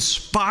believed. In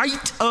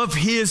spite of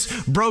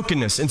his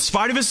brokenness, in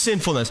spite of his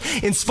sinfulness,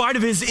 in spite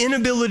of his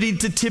inability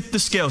to tip the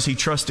scales, he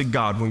trusted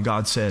God when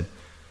God said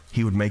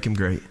he would make him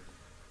great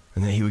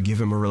and that he would give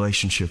him a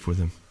relationship with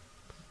him.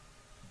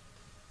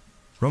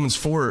 Romans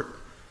 4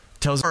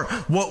 tells us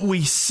what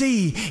we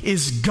see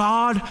is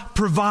God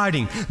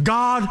providing,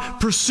 God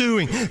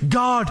pursuing,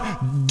 God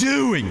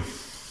doing.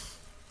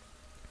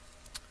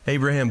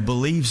 Abraham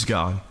believes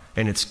God,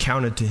 and it's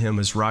counted to him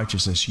as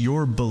righteousness.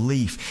 Your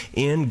belief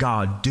in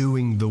God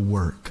doing the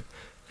work,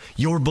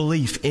 your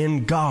belief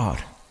in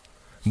God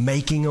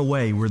making a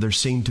way where there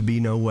seemed to be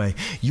no way,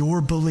 your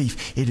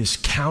belief, it is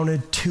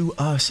counted to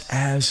us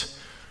as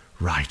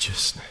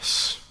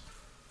righteousness.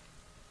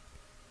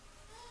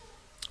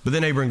 But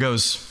then Abraham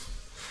goes,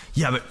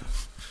 yeah, but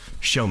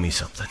show me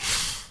something.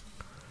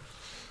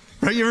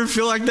 Right? You ever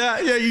feel like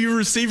that? Yeah, you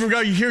receive from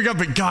God, you hear God,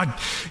 but God,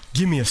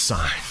 give me a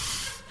sign.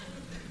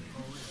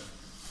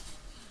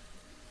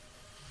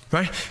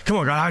 Right? Come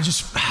on, God,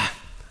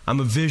 I'm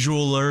a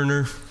visual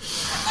learner.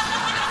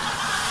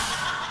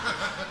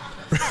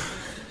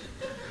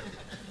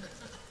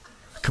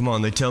 Come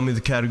on, they tell me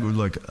the category,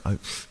 like,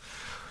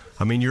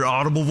 I mean, your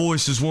audible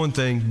voice is one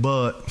thing,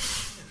 but...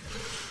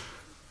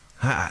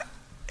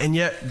 And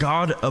yet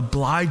God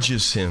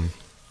obliges him.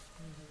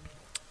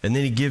 And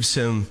then he gives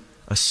him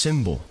a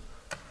symbol.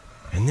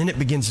 And then it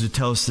begins to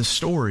tell us this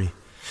story.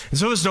 And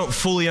some of us don't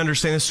fully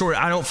understand the story.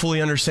 I don't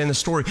fully understand the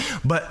story.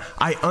 But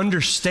I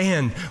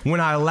understand when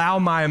I allow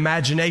my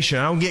imagination.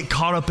 I don't get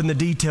caught up in the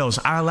details.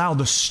 I allow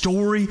the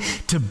story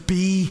to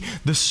be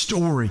the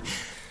story.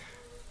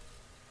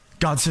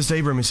 God says to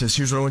Abram, he says,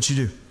 here's what I want you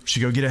to do. You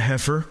should go get a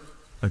heifer,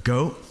 a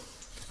goat.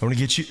 I want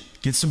to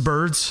get some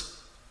birds.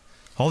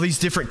 All these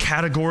different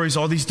categories,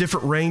 all these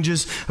different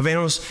ranges of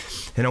animals,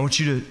 and I want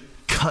you to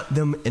cut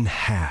them in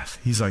half.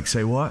 He's like,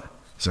 say what?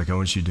 He's like, I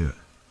want you to do it.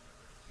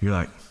 You're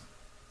like,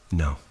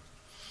 no.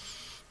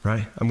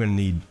 Right? I'm going to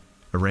need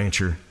a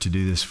rancher to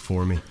do this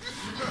for me.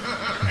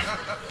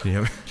 Can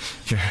you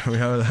help me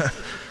out with that?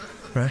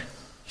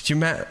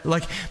 Right?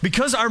 Like,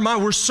 because our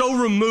mind, we're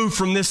so removed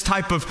from this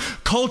type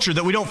of culture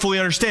that we don't fully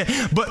understand.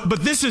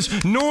 But this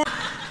is normal.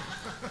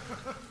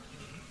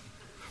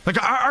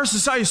 Like our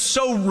society is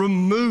so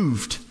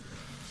removed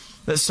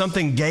that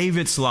something gave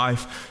its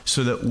life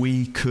so that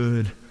we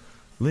could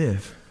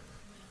live.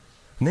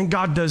 And then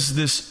God does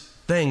this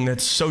thing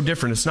that's so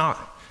different.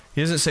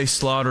 He doesn't say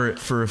slaughter it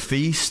for a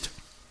feast.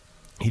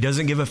 He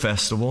doesn't give a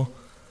festival.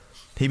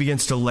 He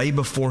begins to lay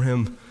before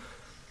him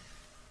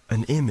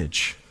an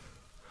image,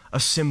 a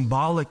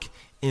symbolic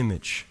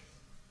image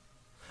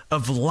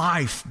of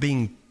life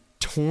being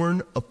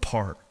torn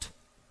apart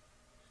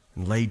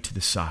and laid to the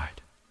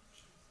side.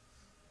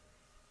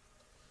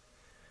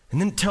 And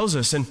then it tells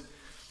us, and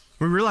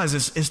we realize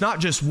it's not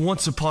just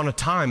once upon a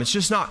time. It's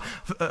just not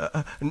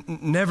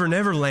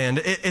never land.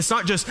 It's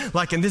not just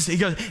like in this.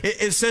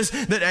 It says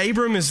that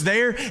Abram is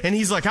there, and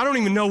he's like, I don't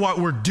even know why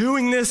we're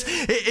doing this.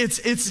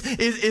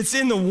 It's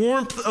in the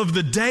warmth of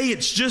the day.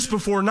 It's just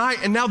before night,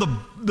 and now the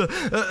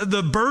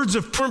birds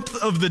of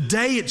the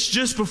day. It's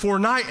just before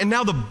night, and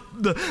now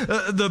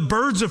the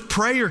birds of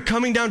prey are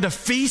coming down to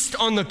feast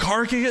on the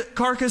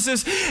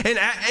carcasses. And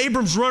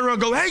Abram's running around,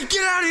 go, hey,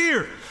 get out of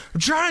here! I'm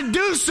trying to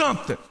do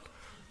something.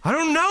 I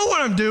don't know what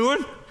I'm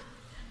doing.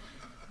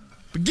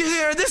 But get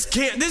there.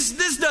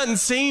 This doesn't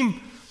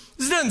seem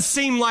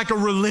like a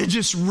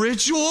religious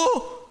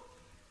ritual.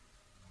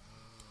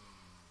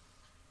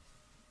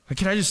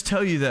 Can I just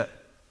tell you that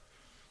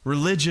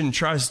religion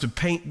tries to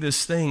paint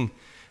this thing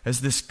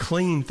as this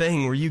clean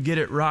thing where you get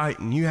it right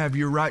and you have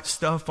your right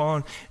stuff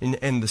on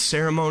and the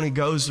ceremony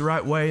goes the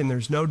right way and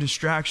there's no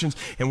distractions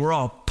and we're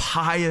all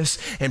pious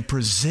and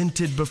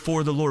presented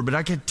before the Lord. But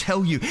I can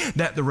tell you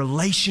that the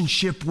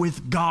relationship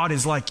with God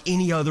is like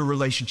any other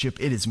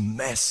relationship. It is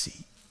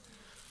messy.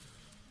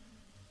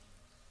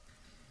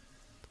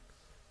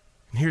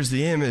 And here's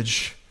the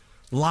image.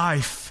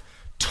 Life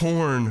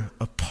torn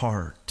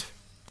apart,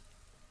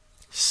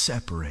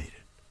 separated.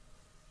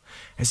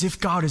 As if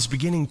God is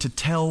beginning to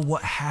tell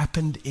what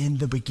happened in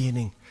the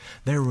beginning.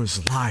 There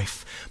was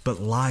life, but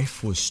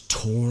life was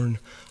torn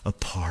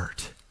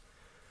apart.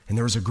 And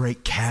there was a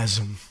great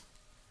chasm.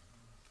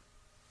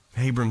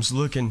 Abram's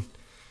looking,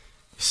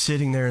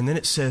 sitting there, and then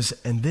it says,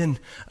 and then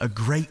a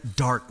great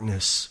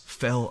darkness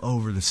fell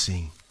over the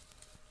scene.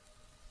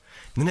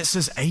 And then it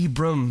says,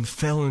 Abram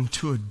fell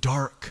into a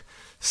dark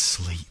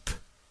sleep.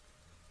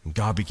 And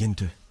God began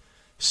to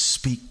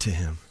speak to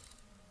him.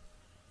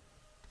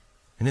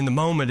 And in the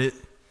moment, it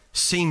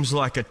seems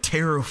like a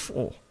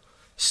terrible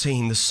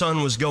scene. The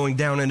sun was going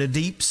down, and a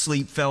deep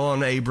sleep fell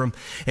on Abram.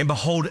 And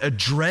behold, a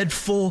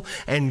dreadful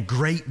and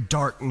great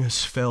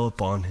darkness fell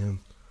upon him.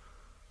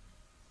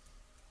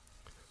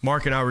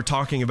 Mark and I were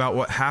talking about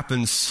what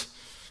happens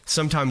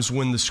sometimes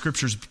when the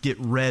scriptures get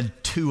read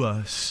to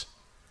us.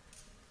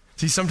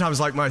 See, sometimes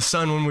like my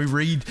son, when we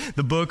read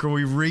the book or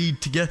we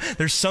read together,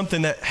 there's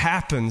something that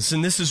happens.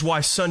 And this is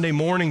why Sunday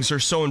mornings are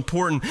so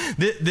important.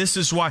 This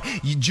is why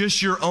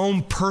just your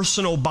own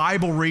personal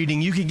Bible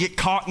reading, you can get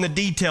caught in the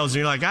details. And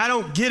you're like, I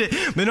don't get it.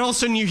 But then all of a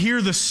sudden you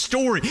hear the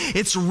story.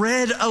 It's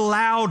read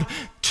aloud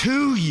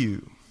to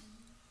you.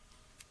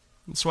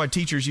 That's why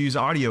teachers use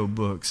audio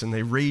books and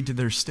they read to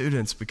their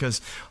students, because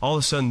all of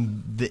a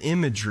sudden the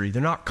imagery,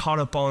 they're not caught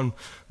up on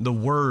the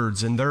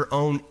words and their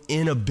own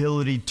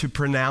inability to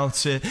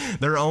pronounce it,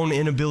 their own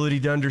inability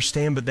to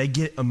understand, but they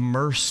get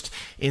immersed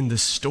in the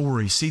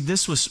story. See,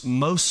 this was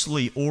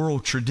mostly oral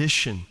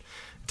tradition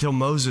until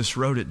Moses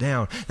wrote it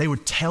down. They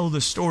would tell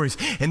the stories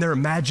and their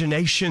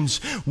imaginations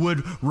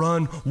would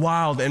run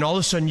wild. And all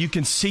of a sudden you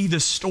can see the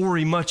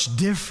story much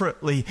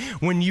differently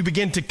when you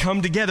begin to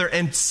come together.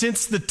 And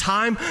since the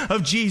time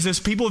of Jesus,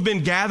 people have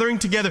been gathering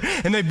together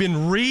and they've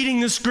been reading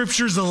the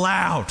scriptures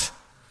aloud.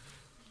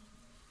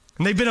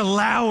 And they've been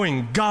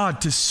allowing God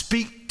to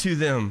speak to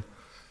them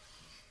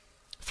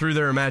through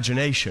their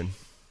imagination.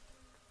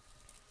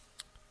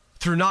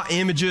 Through not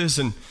images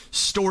and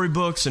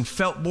storybooks and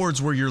felt boards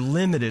where you're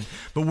limited,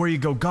 but where you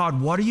go, God,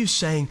 what are you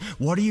saying?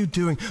 What are you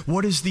doing?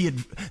 What is the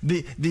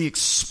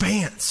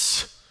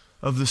expanse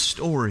of the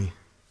story?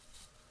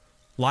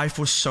 Life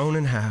was sewn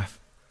in half,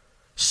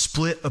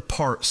 split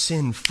apart,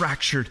 sin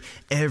fractured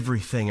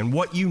everything. And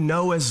what you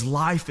know as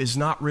life is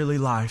not really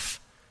life.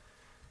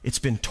 It's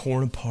been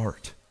torn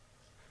apart.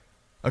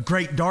 A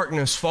great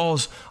darkness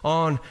falls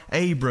on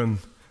Abram.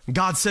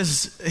 God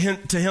says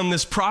to him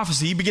this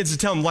prophecy. He begins to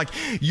tell him, like,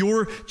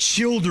 your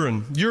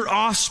children, your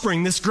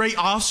offspring, this great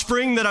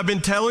offspring that I've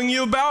been telling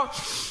you about,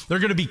 they're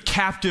going to be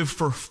captive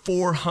for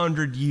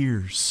 400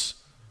 years.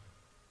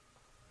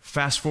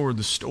 Fast forward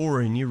the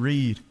story and you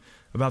read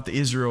about the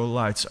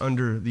Israelites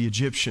under the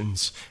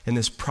Egyptians and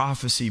this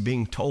prophecy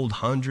being told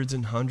hundreds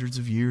and hundreds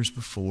of years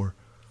before.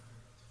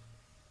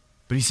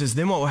 But he says,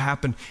 then what will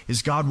happen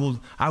is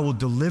I will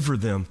deliver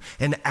them.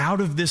 And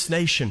out of this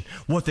nation,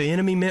 what the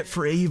enemy meant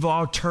for evil,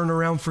 I'll turn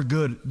around for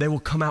good. They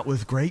will come out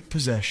with great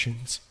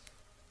possessions.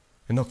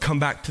 And they'll come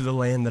back to the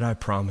land that I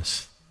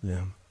promised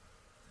them.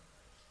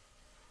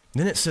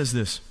 And then it says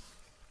this.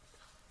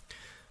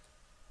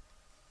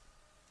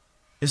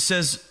 It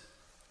says,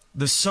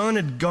 the sun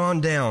had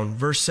gone down,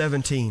 verse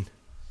 17.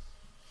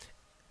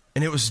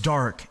 And it was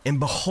dark. And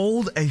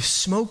behold, a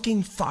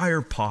smoking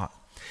fire pot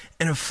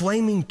and a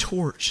flaming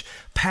torch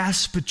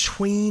passed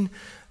between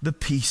the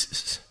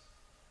pieces.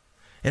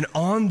 And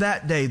on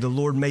that day, the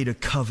Lord made a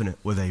covenant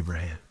with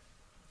Abraham.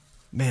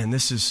 Man,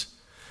 this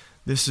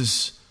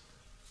is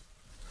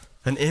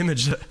an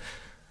image that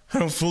I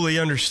don't fully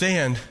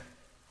understand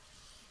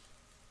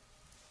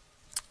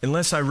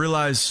unless I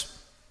realize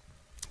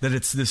that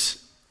it's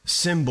this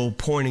symbol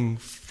pointing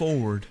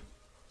forward.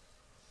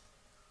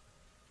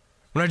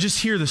 When I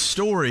just hear the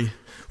story,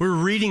 we were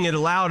reading it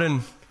aloud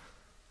and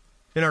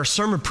in our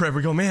sermon prep,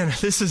 we go, man,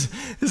 this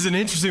is an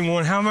interesting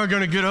one. How am I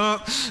going to get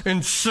up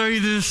and say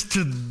this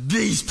to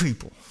these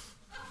people?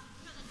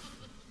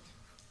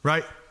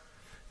 Right?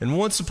 And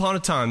once upon a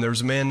time, there was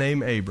a man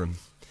named Abram,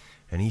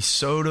 and he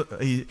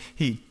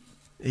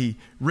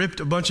ripped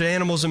a bunch of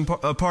animals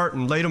apart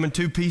and laid them in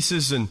two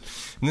pieces, and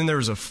then there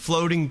was a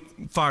floating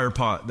fire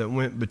pot that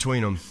went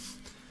between them.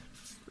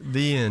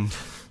 The end.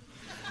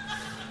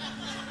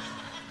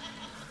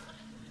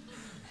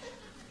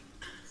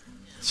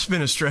 It's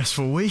been a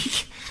stressful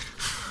week.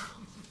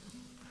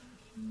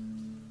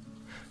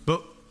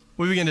 But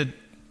we begin to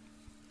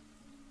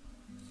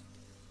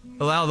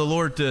allow the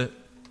Lord to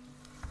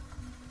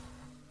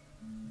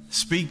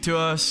speak to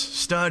us,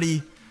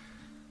 study.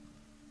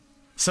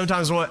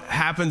 Sometimes what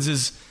happens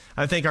is,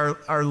 I think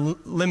our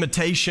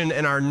limitation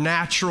and our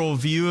natural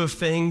view of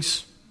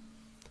things,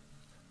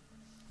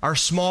 our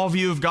small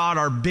view of God,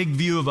 our big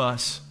view of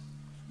us.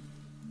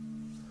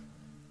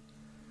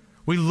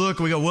 We look,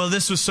 we go, well,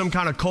 this was some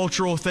kind of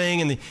cultural thing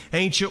in the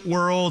ancient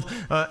world,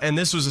 and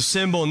this was a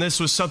symbol, and this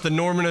was something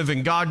normative,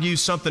 and God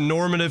used something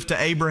normative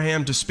to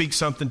Abraham to speak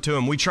something to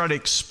him. We try to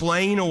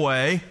explain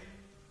away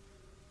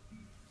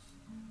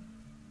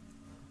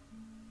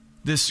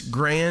this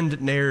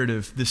grand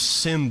narrative, this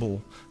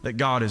symbol that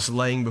God is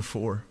laying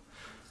before.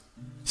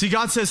 See,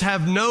 God says,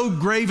 have no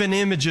graven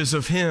images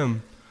of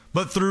him,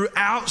 but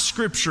throughout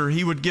Scripture,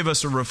 he would give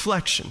us a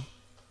reflection,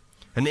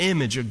 an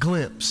image, a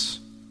glimpse,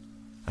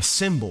 a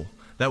symbol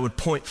that would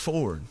point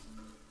forward.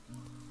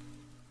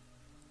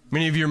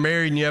 Many of you are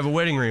married and you have a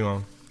wedding ring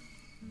on.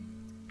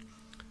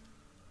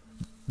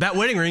 That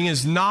wedding ring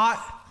is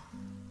not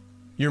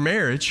your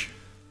marriage.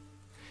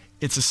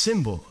 It's a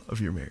symbol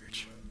of your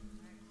marriage.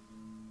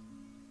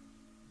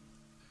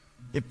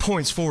 It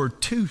points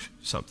forward to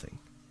something.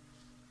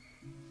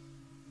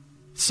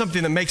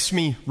 Something that makes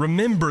me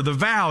remember the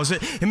vows.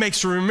 It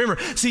makes me remember.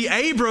 See,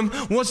 Abram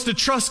wants to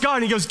trust God,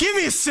 and he goes, give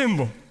me a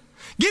symbol.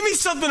 Give me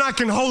something I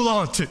can hold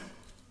on to.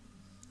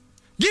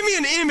 Give me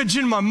an image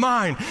in my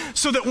mind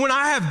so that when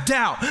I have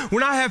doubt,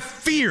 when I have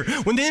fear,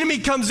 when the enemy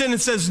comes in and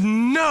says,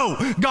 no,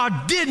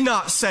 God did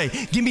not say,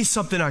 give me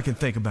something I can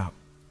think about.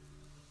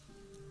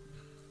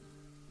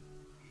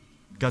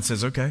 God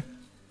says, okay,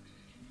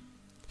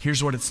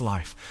 here's what it's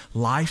like.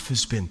 Life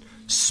has been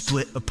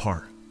split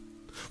apart.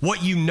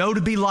 What you know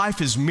to be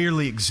life is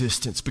merely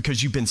existence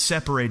because you've been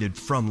separated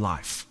from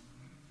life.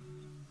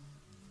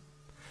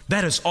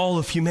 That is all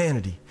of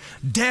humanity.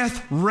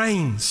 Death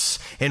reigns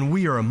and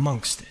we are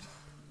amongst it.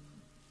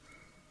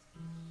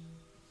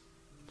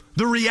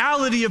 The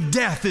reality of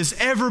death is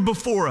ever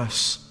before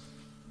us.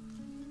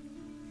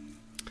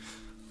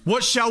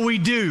 What shall we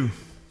do?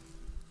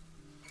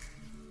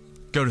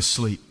 Go to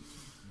sleep.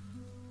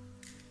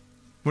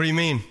 What do you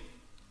mean?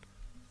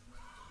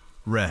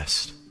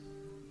 Rest.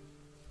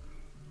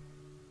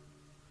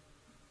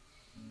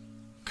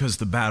 Because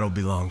the battle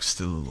belongs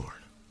to the Lord.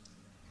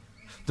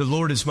 The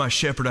Lord is my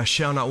shepherd, I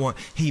shall not want.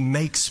 He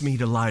makes me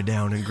to lie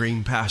down in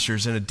green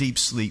pastures, and a deep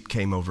sleep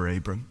came over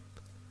Abram.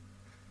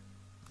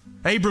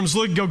 Abram's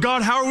looking, go,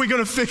 God, how are we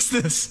going to fix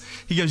this?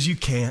 He goes, you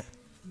can't,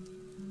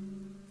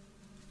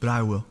 but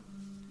I will.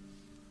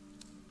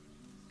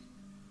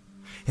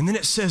 And then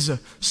it says a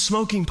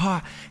smoking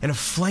pot and a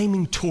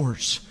flaming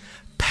torch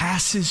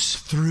passes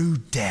through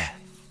death.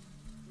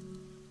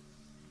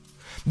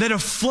 That a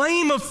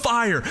flame of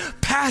fire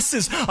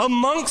passes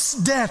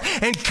amongst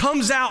death and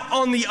comes out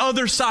on the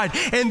other side.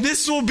 And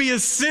this will be a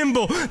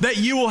symbol that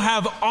you will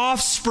have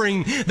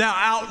offspring that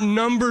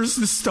outnumbers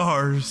the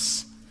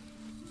stars.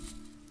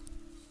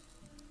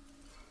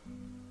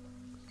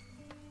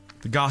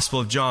 The Gospel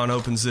of John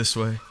opens this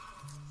way.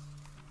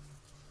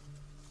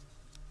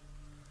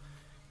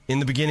 In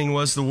the beginning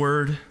was the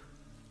Word,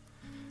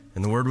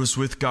 and the Word was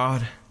with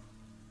God,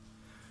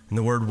 and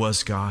the Word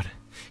was God.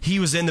 He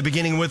was in the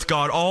beginning with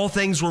God. All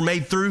things were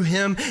made through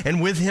him,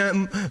 and with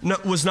him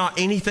was not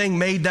anything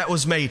made that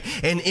was made.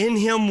 And in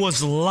him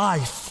was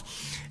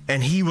life,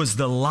 and he was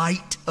the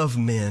light of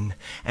men.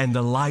 And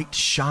the light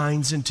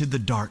shines into the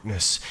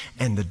darkness,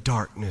 and the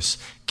darkness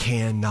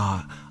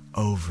cannot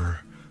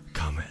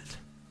overcome it.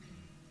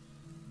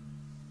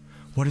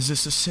 What is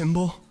this a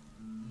symbol?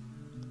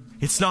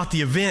 It's not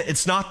the event.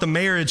 It's not the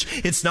marriage.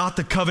 It's not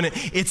the covenant.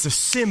 It's a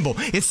symbol.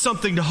 It's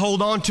something to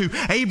hold on to.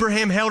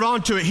 Abraham held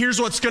on to it. Here's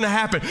what's going to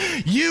happen.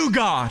 You,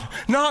 God,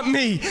 not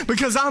me,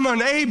 because I'm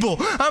unable.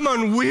 I'm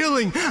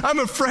unwilling. I'm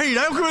afraid.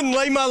 I couldn't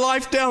lay my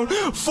life down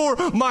for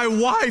my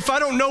wife. I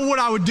don't know what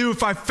I would do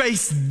if I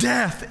faced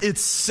death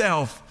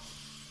itself.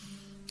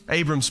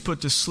 Abram's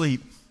put to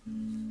sleep.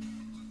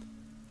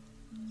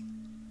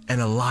 And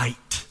a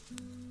light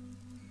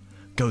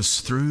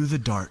goes through the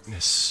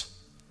darkness,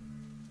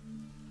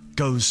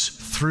 goes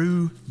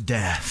through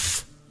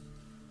death.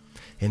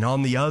 And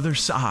on the other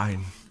side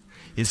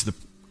is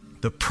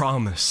the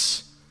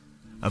promise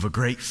of a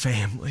great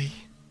family.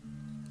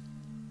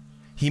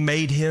 He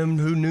made him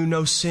who knew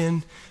no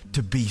sin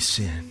to be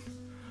sin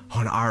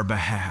on our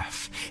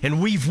behalf.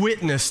 And we've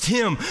witnessed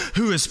him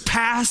who has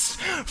passed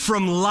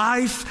from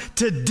life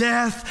to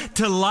death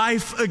to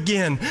life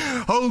again.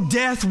 Oh,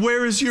 death,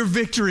 where is your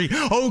victory?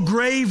 Oh,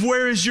 grave,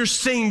 where is your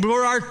sting?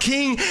 For our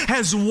King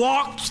has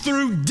walked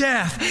through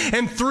death,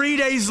 and 3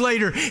 days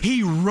later,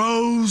 he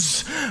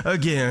rose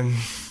again.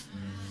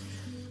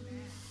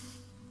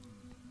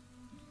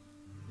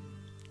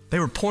 They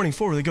were pointing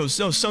forward. They go,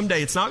 no,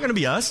 someday it's not going to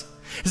be us.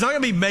 It's not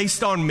going to be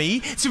based on me.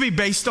 It's going to be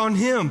based on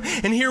him.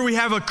 And here we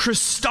have a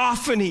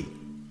Christophany,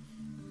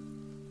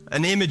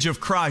 an image of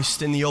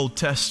Christ in the Old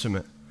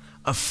Testament,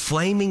 a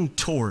flaming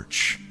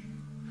torch,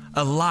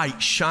 a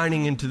light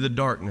shining into the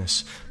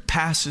darkness,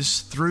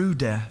 passes through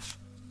death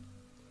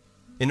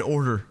in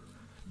order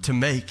to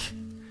make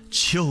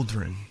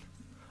children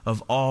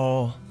of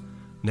all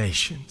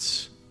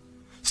nations.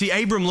 See,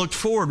 Abram looked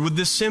forward with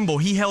this symbol.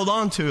 He held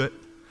on to it.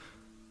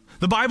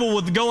 The Bible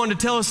would go on to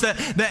tell us that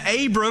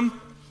Abram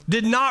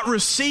did not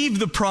receive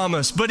the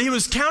promise, but it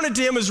was counted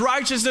to him as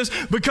righteousness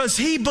because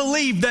he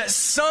believed that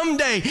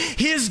someday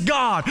his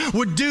God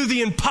would do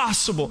the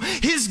impossible.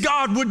 His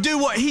God would do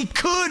what he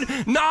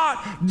could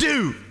not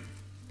do.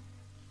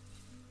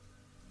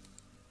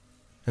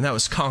 And that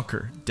was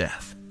conquer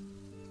death.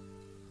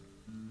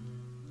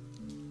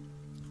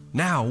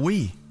 Now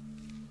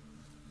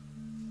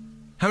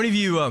how many of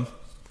you,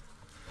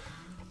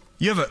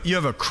 You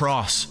have a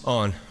cross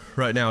on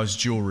right now as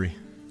jewelry.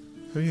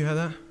 Have you had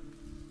that?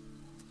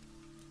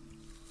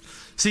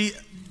 See,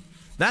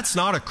 that's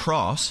not a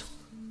cross.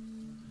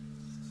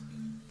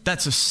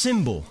 That's a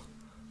symbol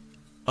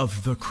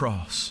of the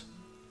cross.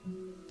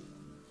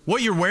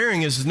 What you're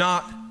wearing is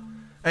not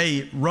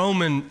a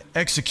Roman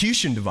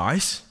execution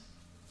device,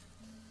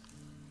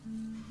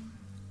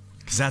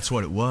 because that's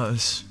what it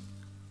was.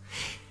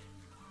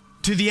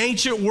 To the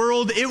ancient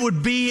world, it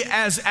would be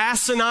as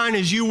asinine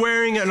as you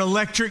wearing an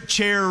electric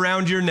chair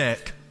around your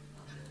neck.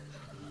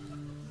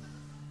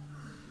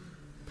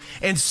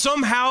 And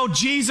somehow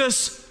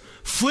Jesus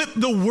flipped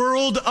the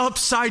world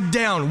upside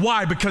down.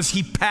 Why? Because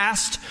he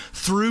passed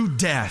through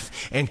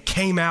death and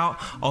came out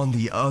on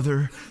the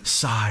other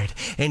side.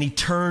 And he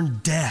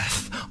turned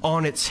death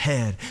on its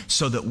head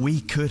so that we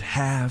could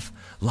have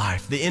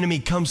life. The enemy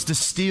comes to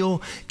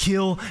steal,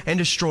 kill, and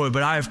destroy,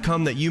 but I have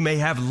come that you may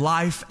have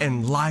life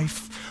and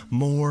life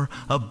more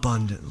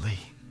abundantly.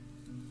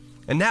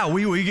 And now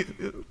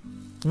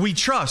we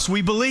trust,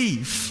 we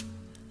believe.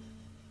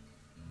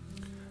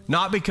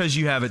 Not because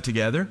you have it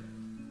together.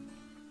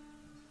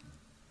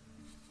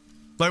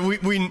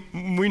 Like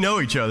we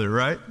know each other,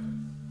 right?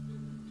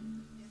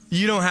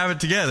 You don't have it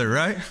together,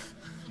 right?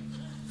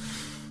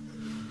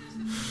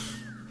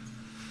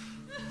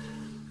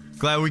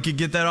 Glad we could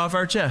get that off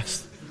our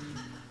chest.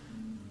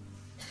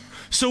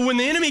 So when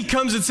the enemy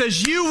comes and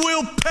says, you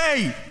will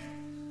pay,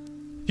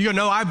 you go,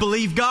 no, I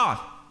believe God.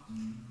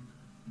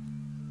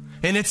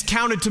 And it's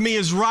counted to me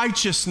as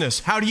righteousness.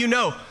 How do you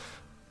know?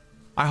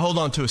 I hold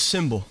on to a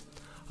symbol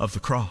of the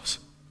cross.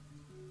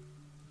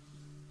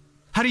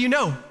 How do you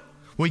know?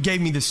 Well, he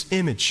gave me this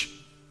image.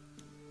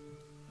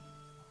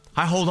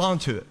 I hold on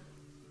to it.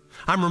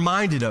 I'm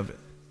reminded of it.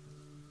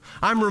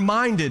 I'm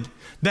reminded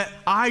that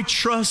I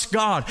trust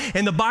God.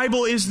 And the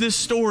Bible is this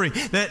story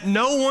that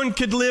no one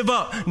could live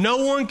up.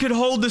 No one could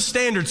hold the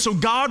standard. So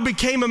God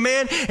became a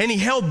man and he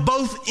held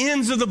both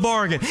ends of the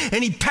bargain.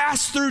 And he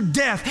passed through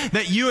death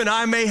that you and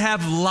I may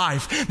have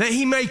life. That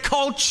he may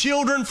call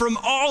children from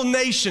all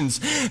nations.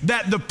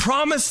 That the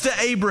promise to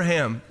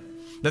Abraham,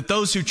 that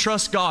those who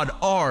trust God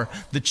are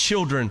the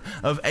children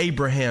of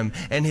Abraham,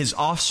 and his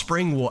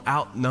offspring will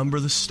outnumber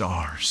the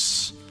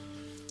stars.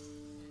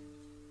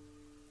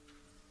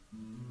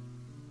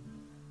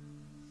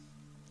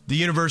 The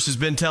universe has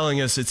been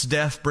telling us its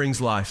death brings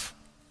life.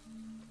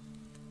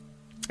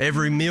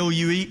 Every meal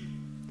you eat,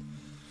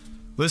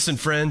 listen,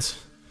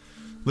 friends,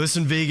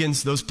 listen,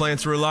 vegans, those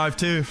plants are alive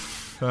too,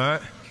 all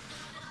right?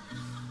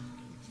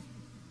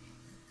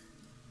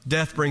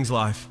 Death brings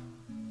life.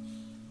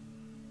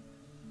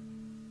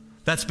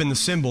 That's been the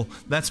symbol.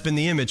 That's been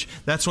the image.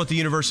 That's what the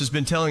universe has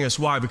been telling us.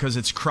 Why? Because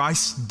it's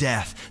Christ's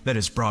death that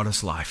has brought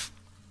us life.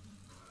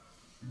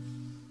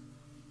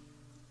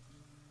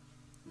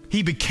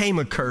 He became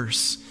a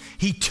curse.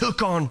 He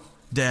took on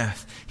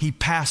death. He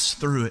passed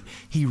through it.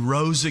 He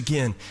rose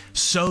again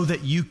so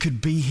that you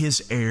could be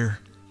his heir.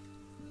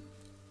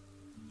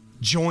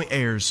 Joint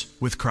heirs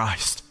with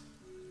Christ.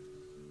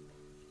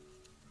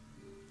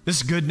 This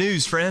is good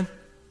news, friend.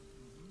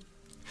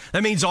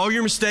 That means all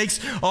your mistakes,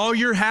 all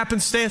your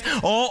happenstance,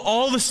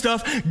 all the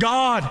stuff,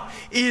 God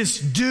is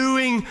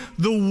doing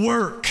the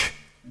work.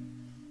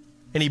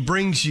 And he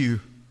brings you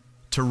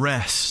to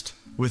rest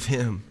with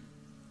him.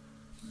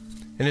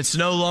 And it's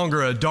no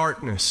longer a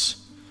darkness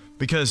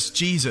because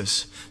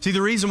Jesus. See,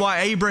 the reason why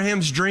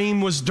Abraham's dream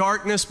was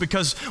darkness,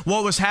 because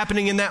what was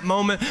happening in that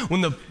moment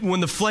when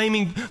the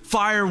flaming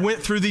fire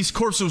went through these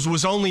corpses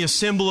was only a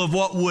symbol of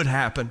what would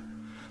happen.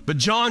 But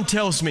John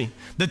tells me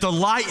that the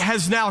light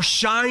has now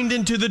shined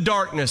into the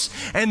darkness,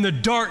 and the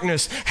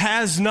darkness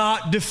has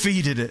not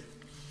defeated it.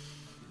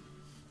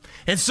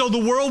 And so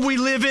the world we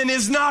live in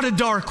is not a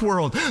dark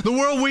world. The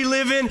world we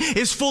live in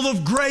is full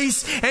of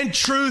grace and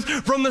truth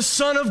from the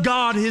Son of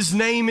God. His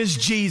name is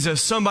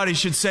Jesus. Somebody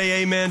should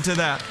say amen to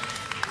that.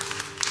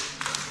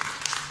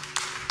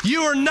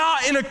 You are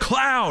not in a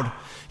cloud.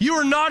 You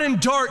are not in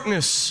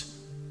darkness.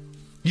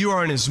 You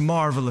are in his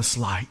marvelous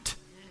light.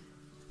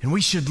 And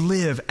we should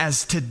live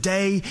as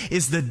today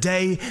is the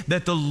day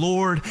that the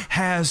Lord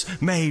has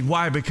made.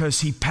 Why?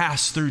 Because he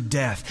passed through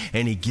death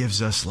and he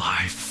gives us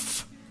life.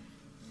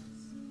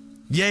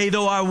 Yea,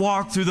 though I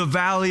walk through the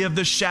valley of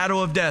the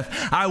shadow of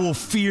death, I will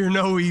fear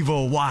no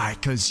evil. Why?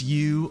 Because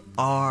you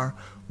are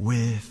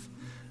with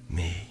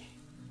me.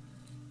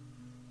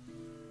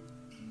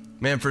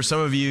 Man, for some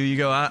of you, you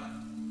go,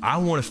 I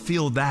want to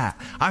feel that.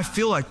 I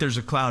feel like there's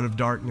a cloud of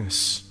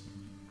darkness.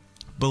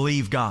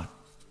 Believe God.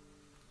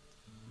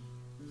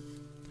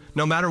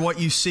 No matter what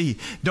you see,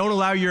 don't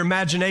allow your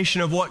imagination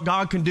of what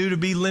God can do to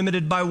be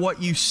limited by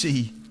what you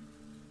see.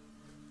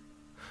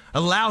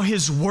 Allow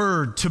his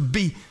word to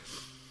be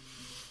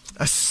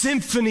a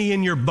symphony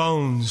in your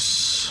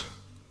bones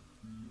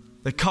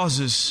that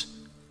causes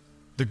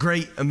the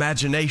great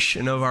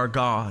imagination of our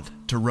God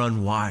to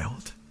run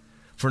wild.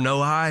 For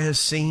no eye has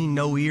seen,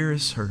 no ear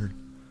has heard,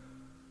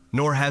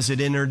 nor has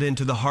it entered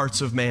into the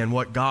hearts of man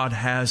what God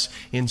has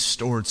in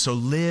store. So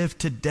live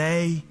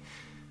today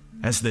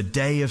as the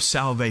day of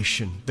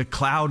salvation. The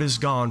cloud is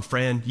gone,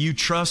 friend. You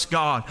trust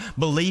God,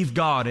 believe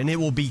God, and it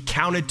will be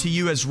counted to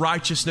you as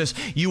righteousness.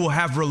 You will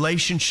have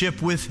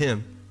relationship with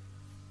Him.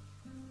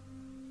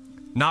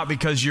 Not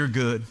because you're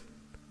good,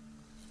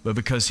 but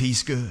because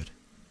He's good.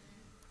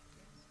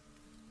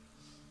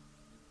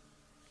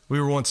 We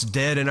were once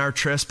dead in our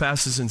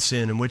trespasses and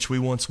sin in which we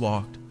once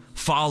walked,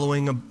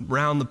 following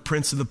around the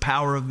prince of the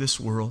power of this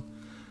world.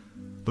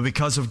 But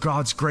because of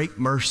God's great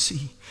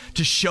mercy,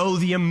 to show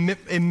the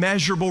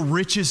immeasurable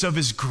riches of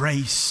His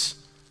grace.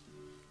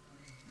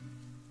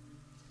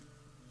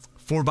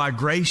 For by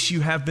grace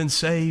you have been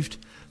saved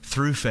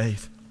through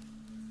faith.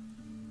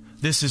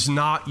 This is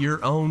not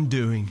your own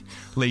doing,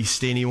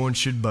 lest anyone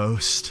should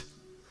boast.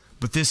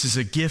 But this is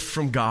a gift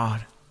from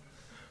God.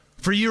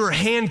 For you are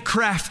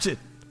handcrafted.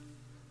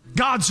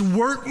 God's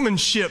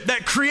workmanship,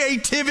 that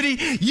creativity,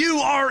 you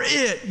are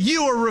it.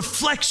 You are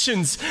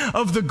reflections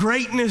of the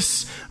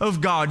greatness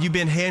of God. You've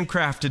been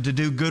handcrafted to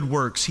do good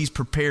works He's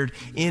prepared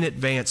in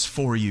advance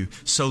for you.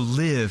 So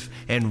live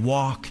and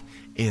walk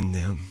in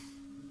them.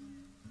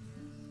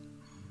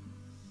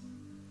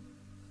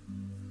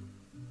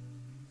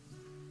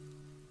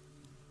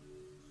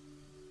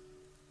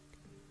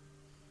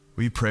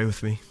 Will you pray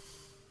with me?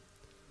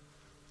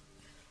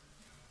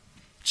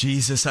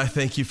 Jesus, I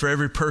thank you for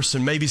every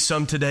person, maybe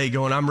some today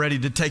going, I'm ready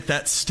to take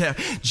that step.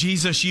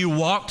 Jesus, you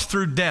walked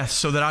through death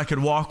so that I could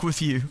walk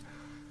with you.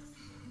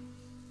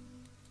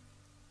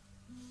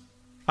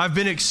 I've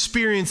been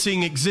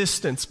experiencing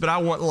existence, but I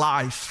want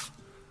life.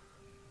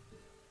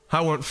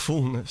 I want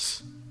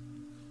fullness.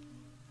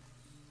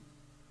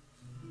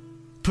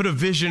 Put a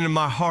vision in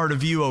my heart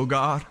of you, oh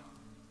God.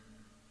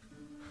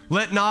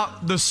 Let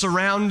not the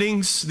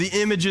surroundings, the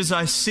images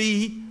I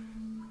see,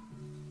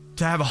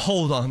 to have a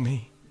hold on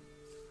me.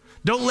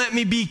 Don't let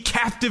me be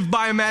captive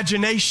by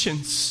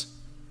imaginations,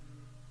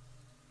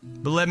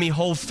 but let me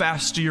hold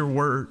fast to your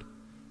word.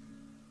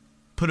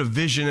 Put a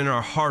vision in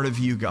our heart of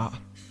you, God.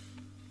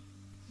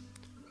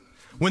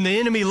 When the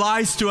enemy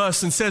lies to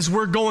us and says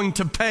we're going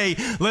to pay,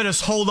 let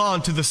us hold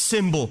on to the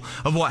symbol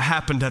of what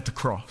happened at the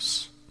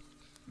cross.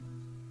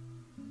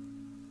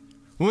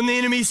 When the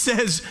enemy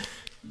says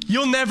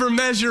you'll never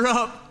measure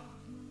up,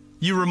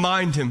 you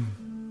remind him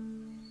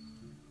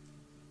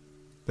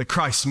that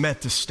Christ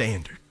met the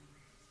standard.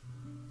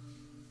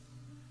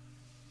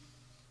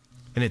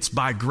 And it's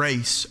by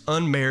grace,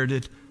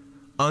 unmerited,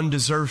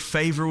 undeserved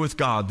favor with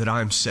God that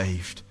I'm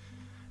saved.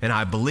 And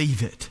I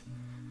believe it.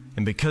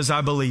 And because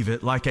I believe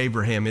it, like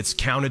Abraham, it's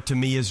counted to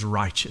me as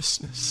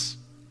righteousness.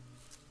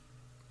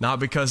 Not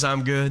because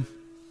I'm good,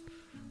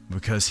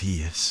 because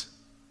He is.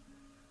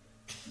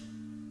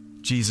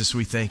 Jesus,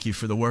 we thank you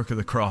for the work of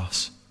the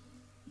cross.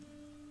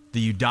 That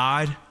you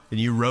died and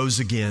you rose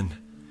again.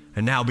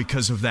 And now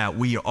because of that,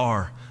 we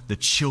are the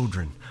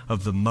children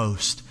of the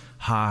Most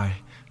High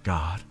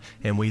God.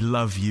 And we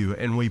love you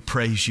and we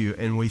praise you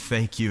and we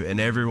thank you. And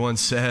everyone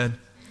said,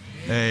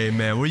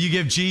 Amen. Will you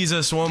give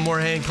Jesus one more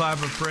hand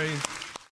clap of praise?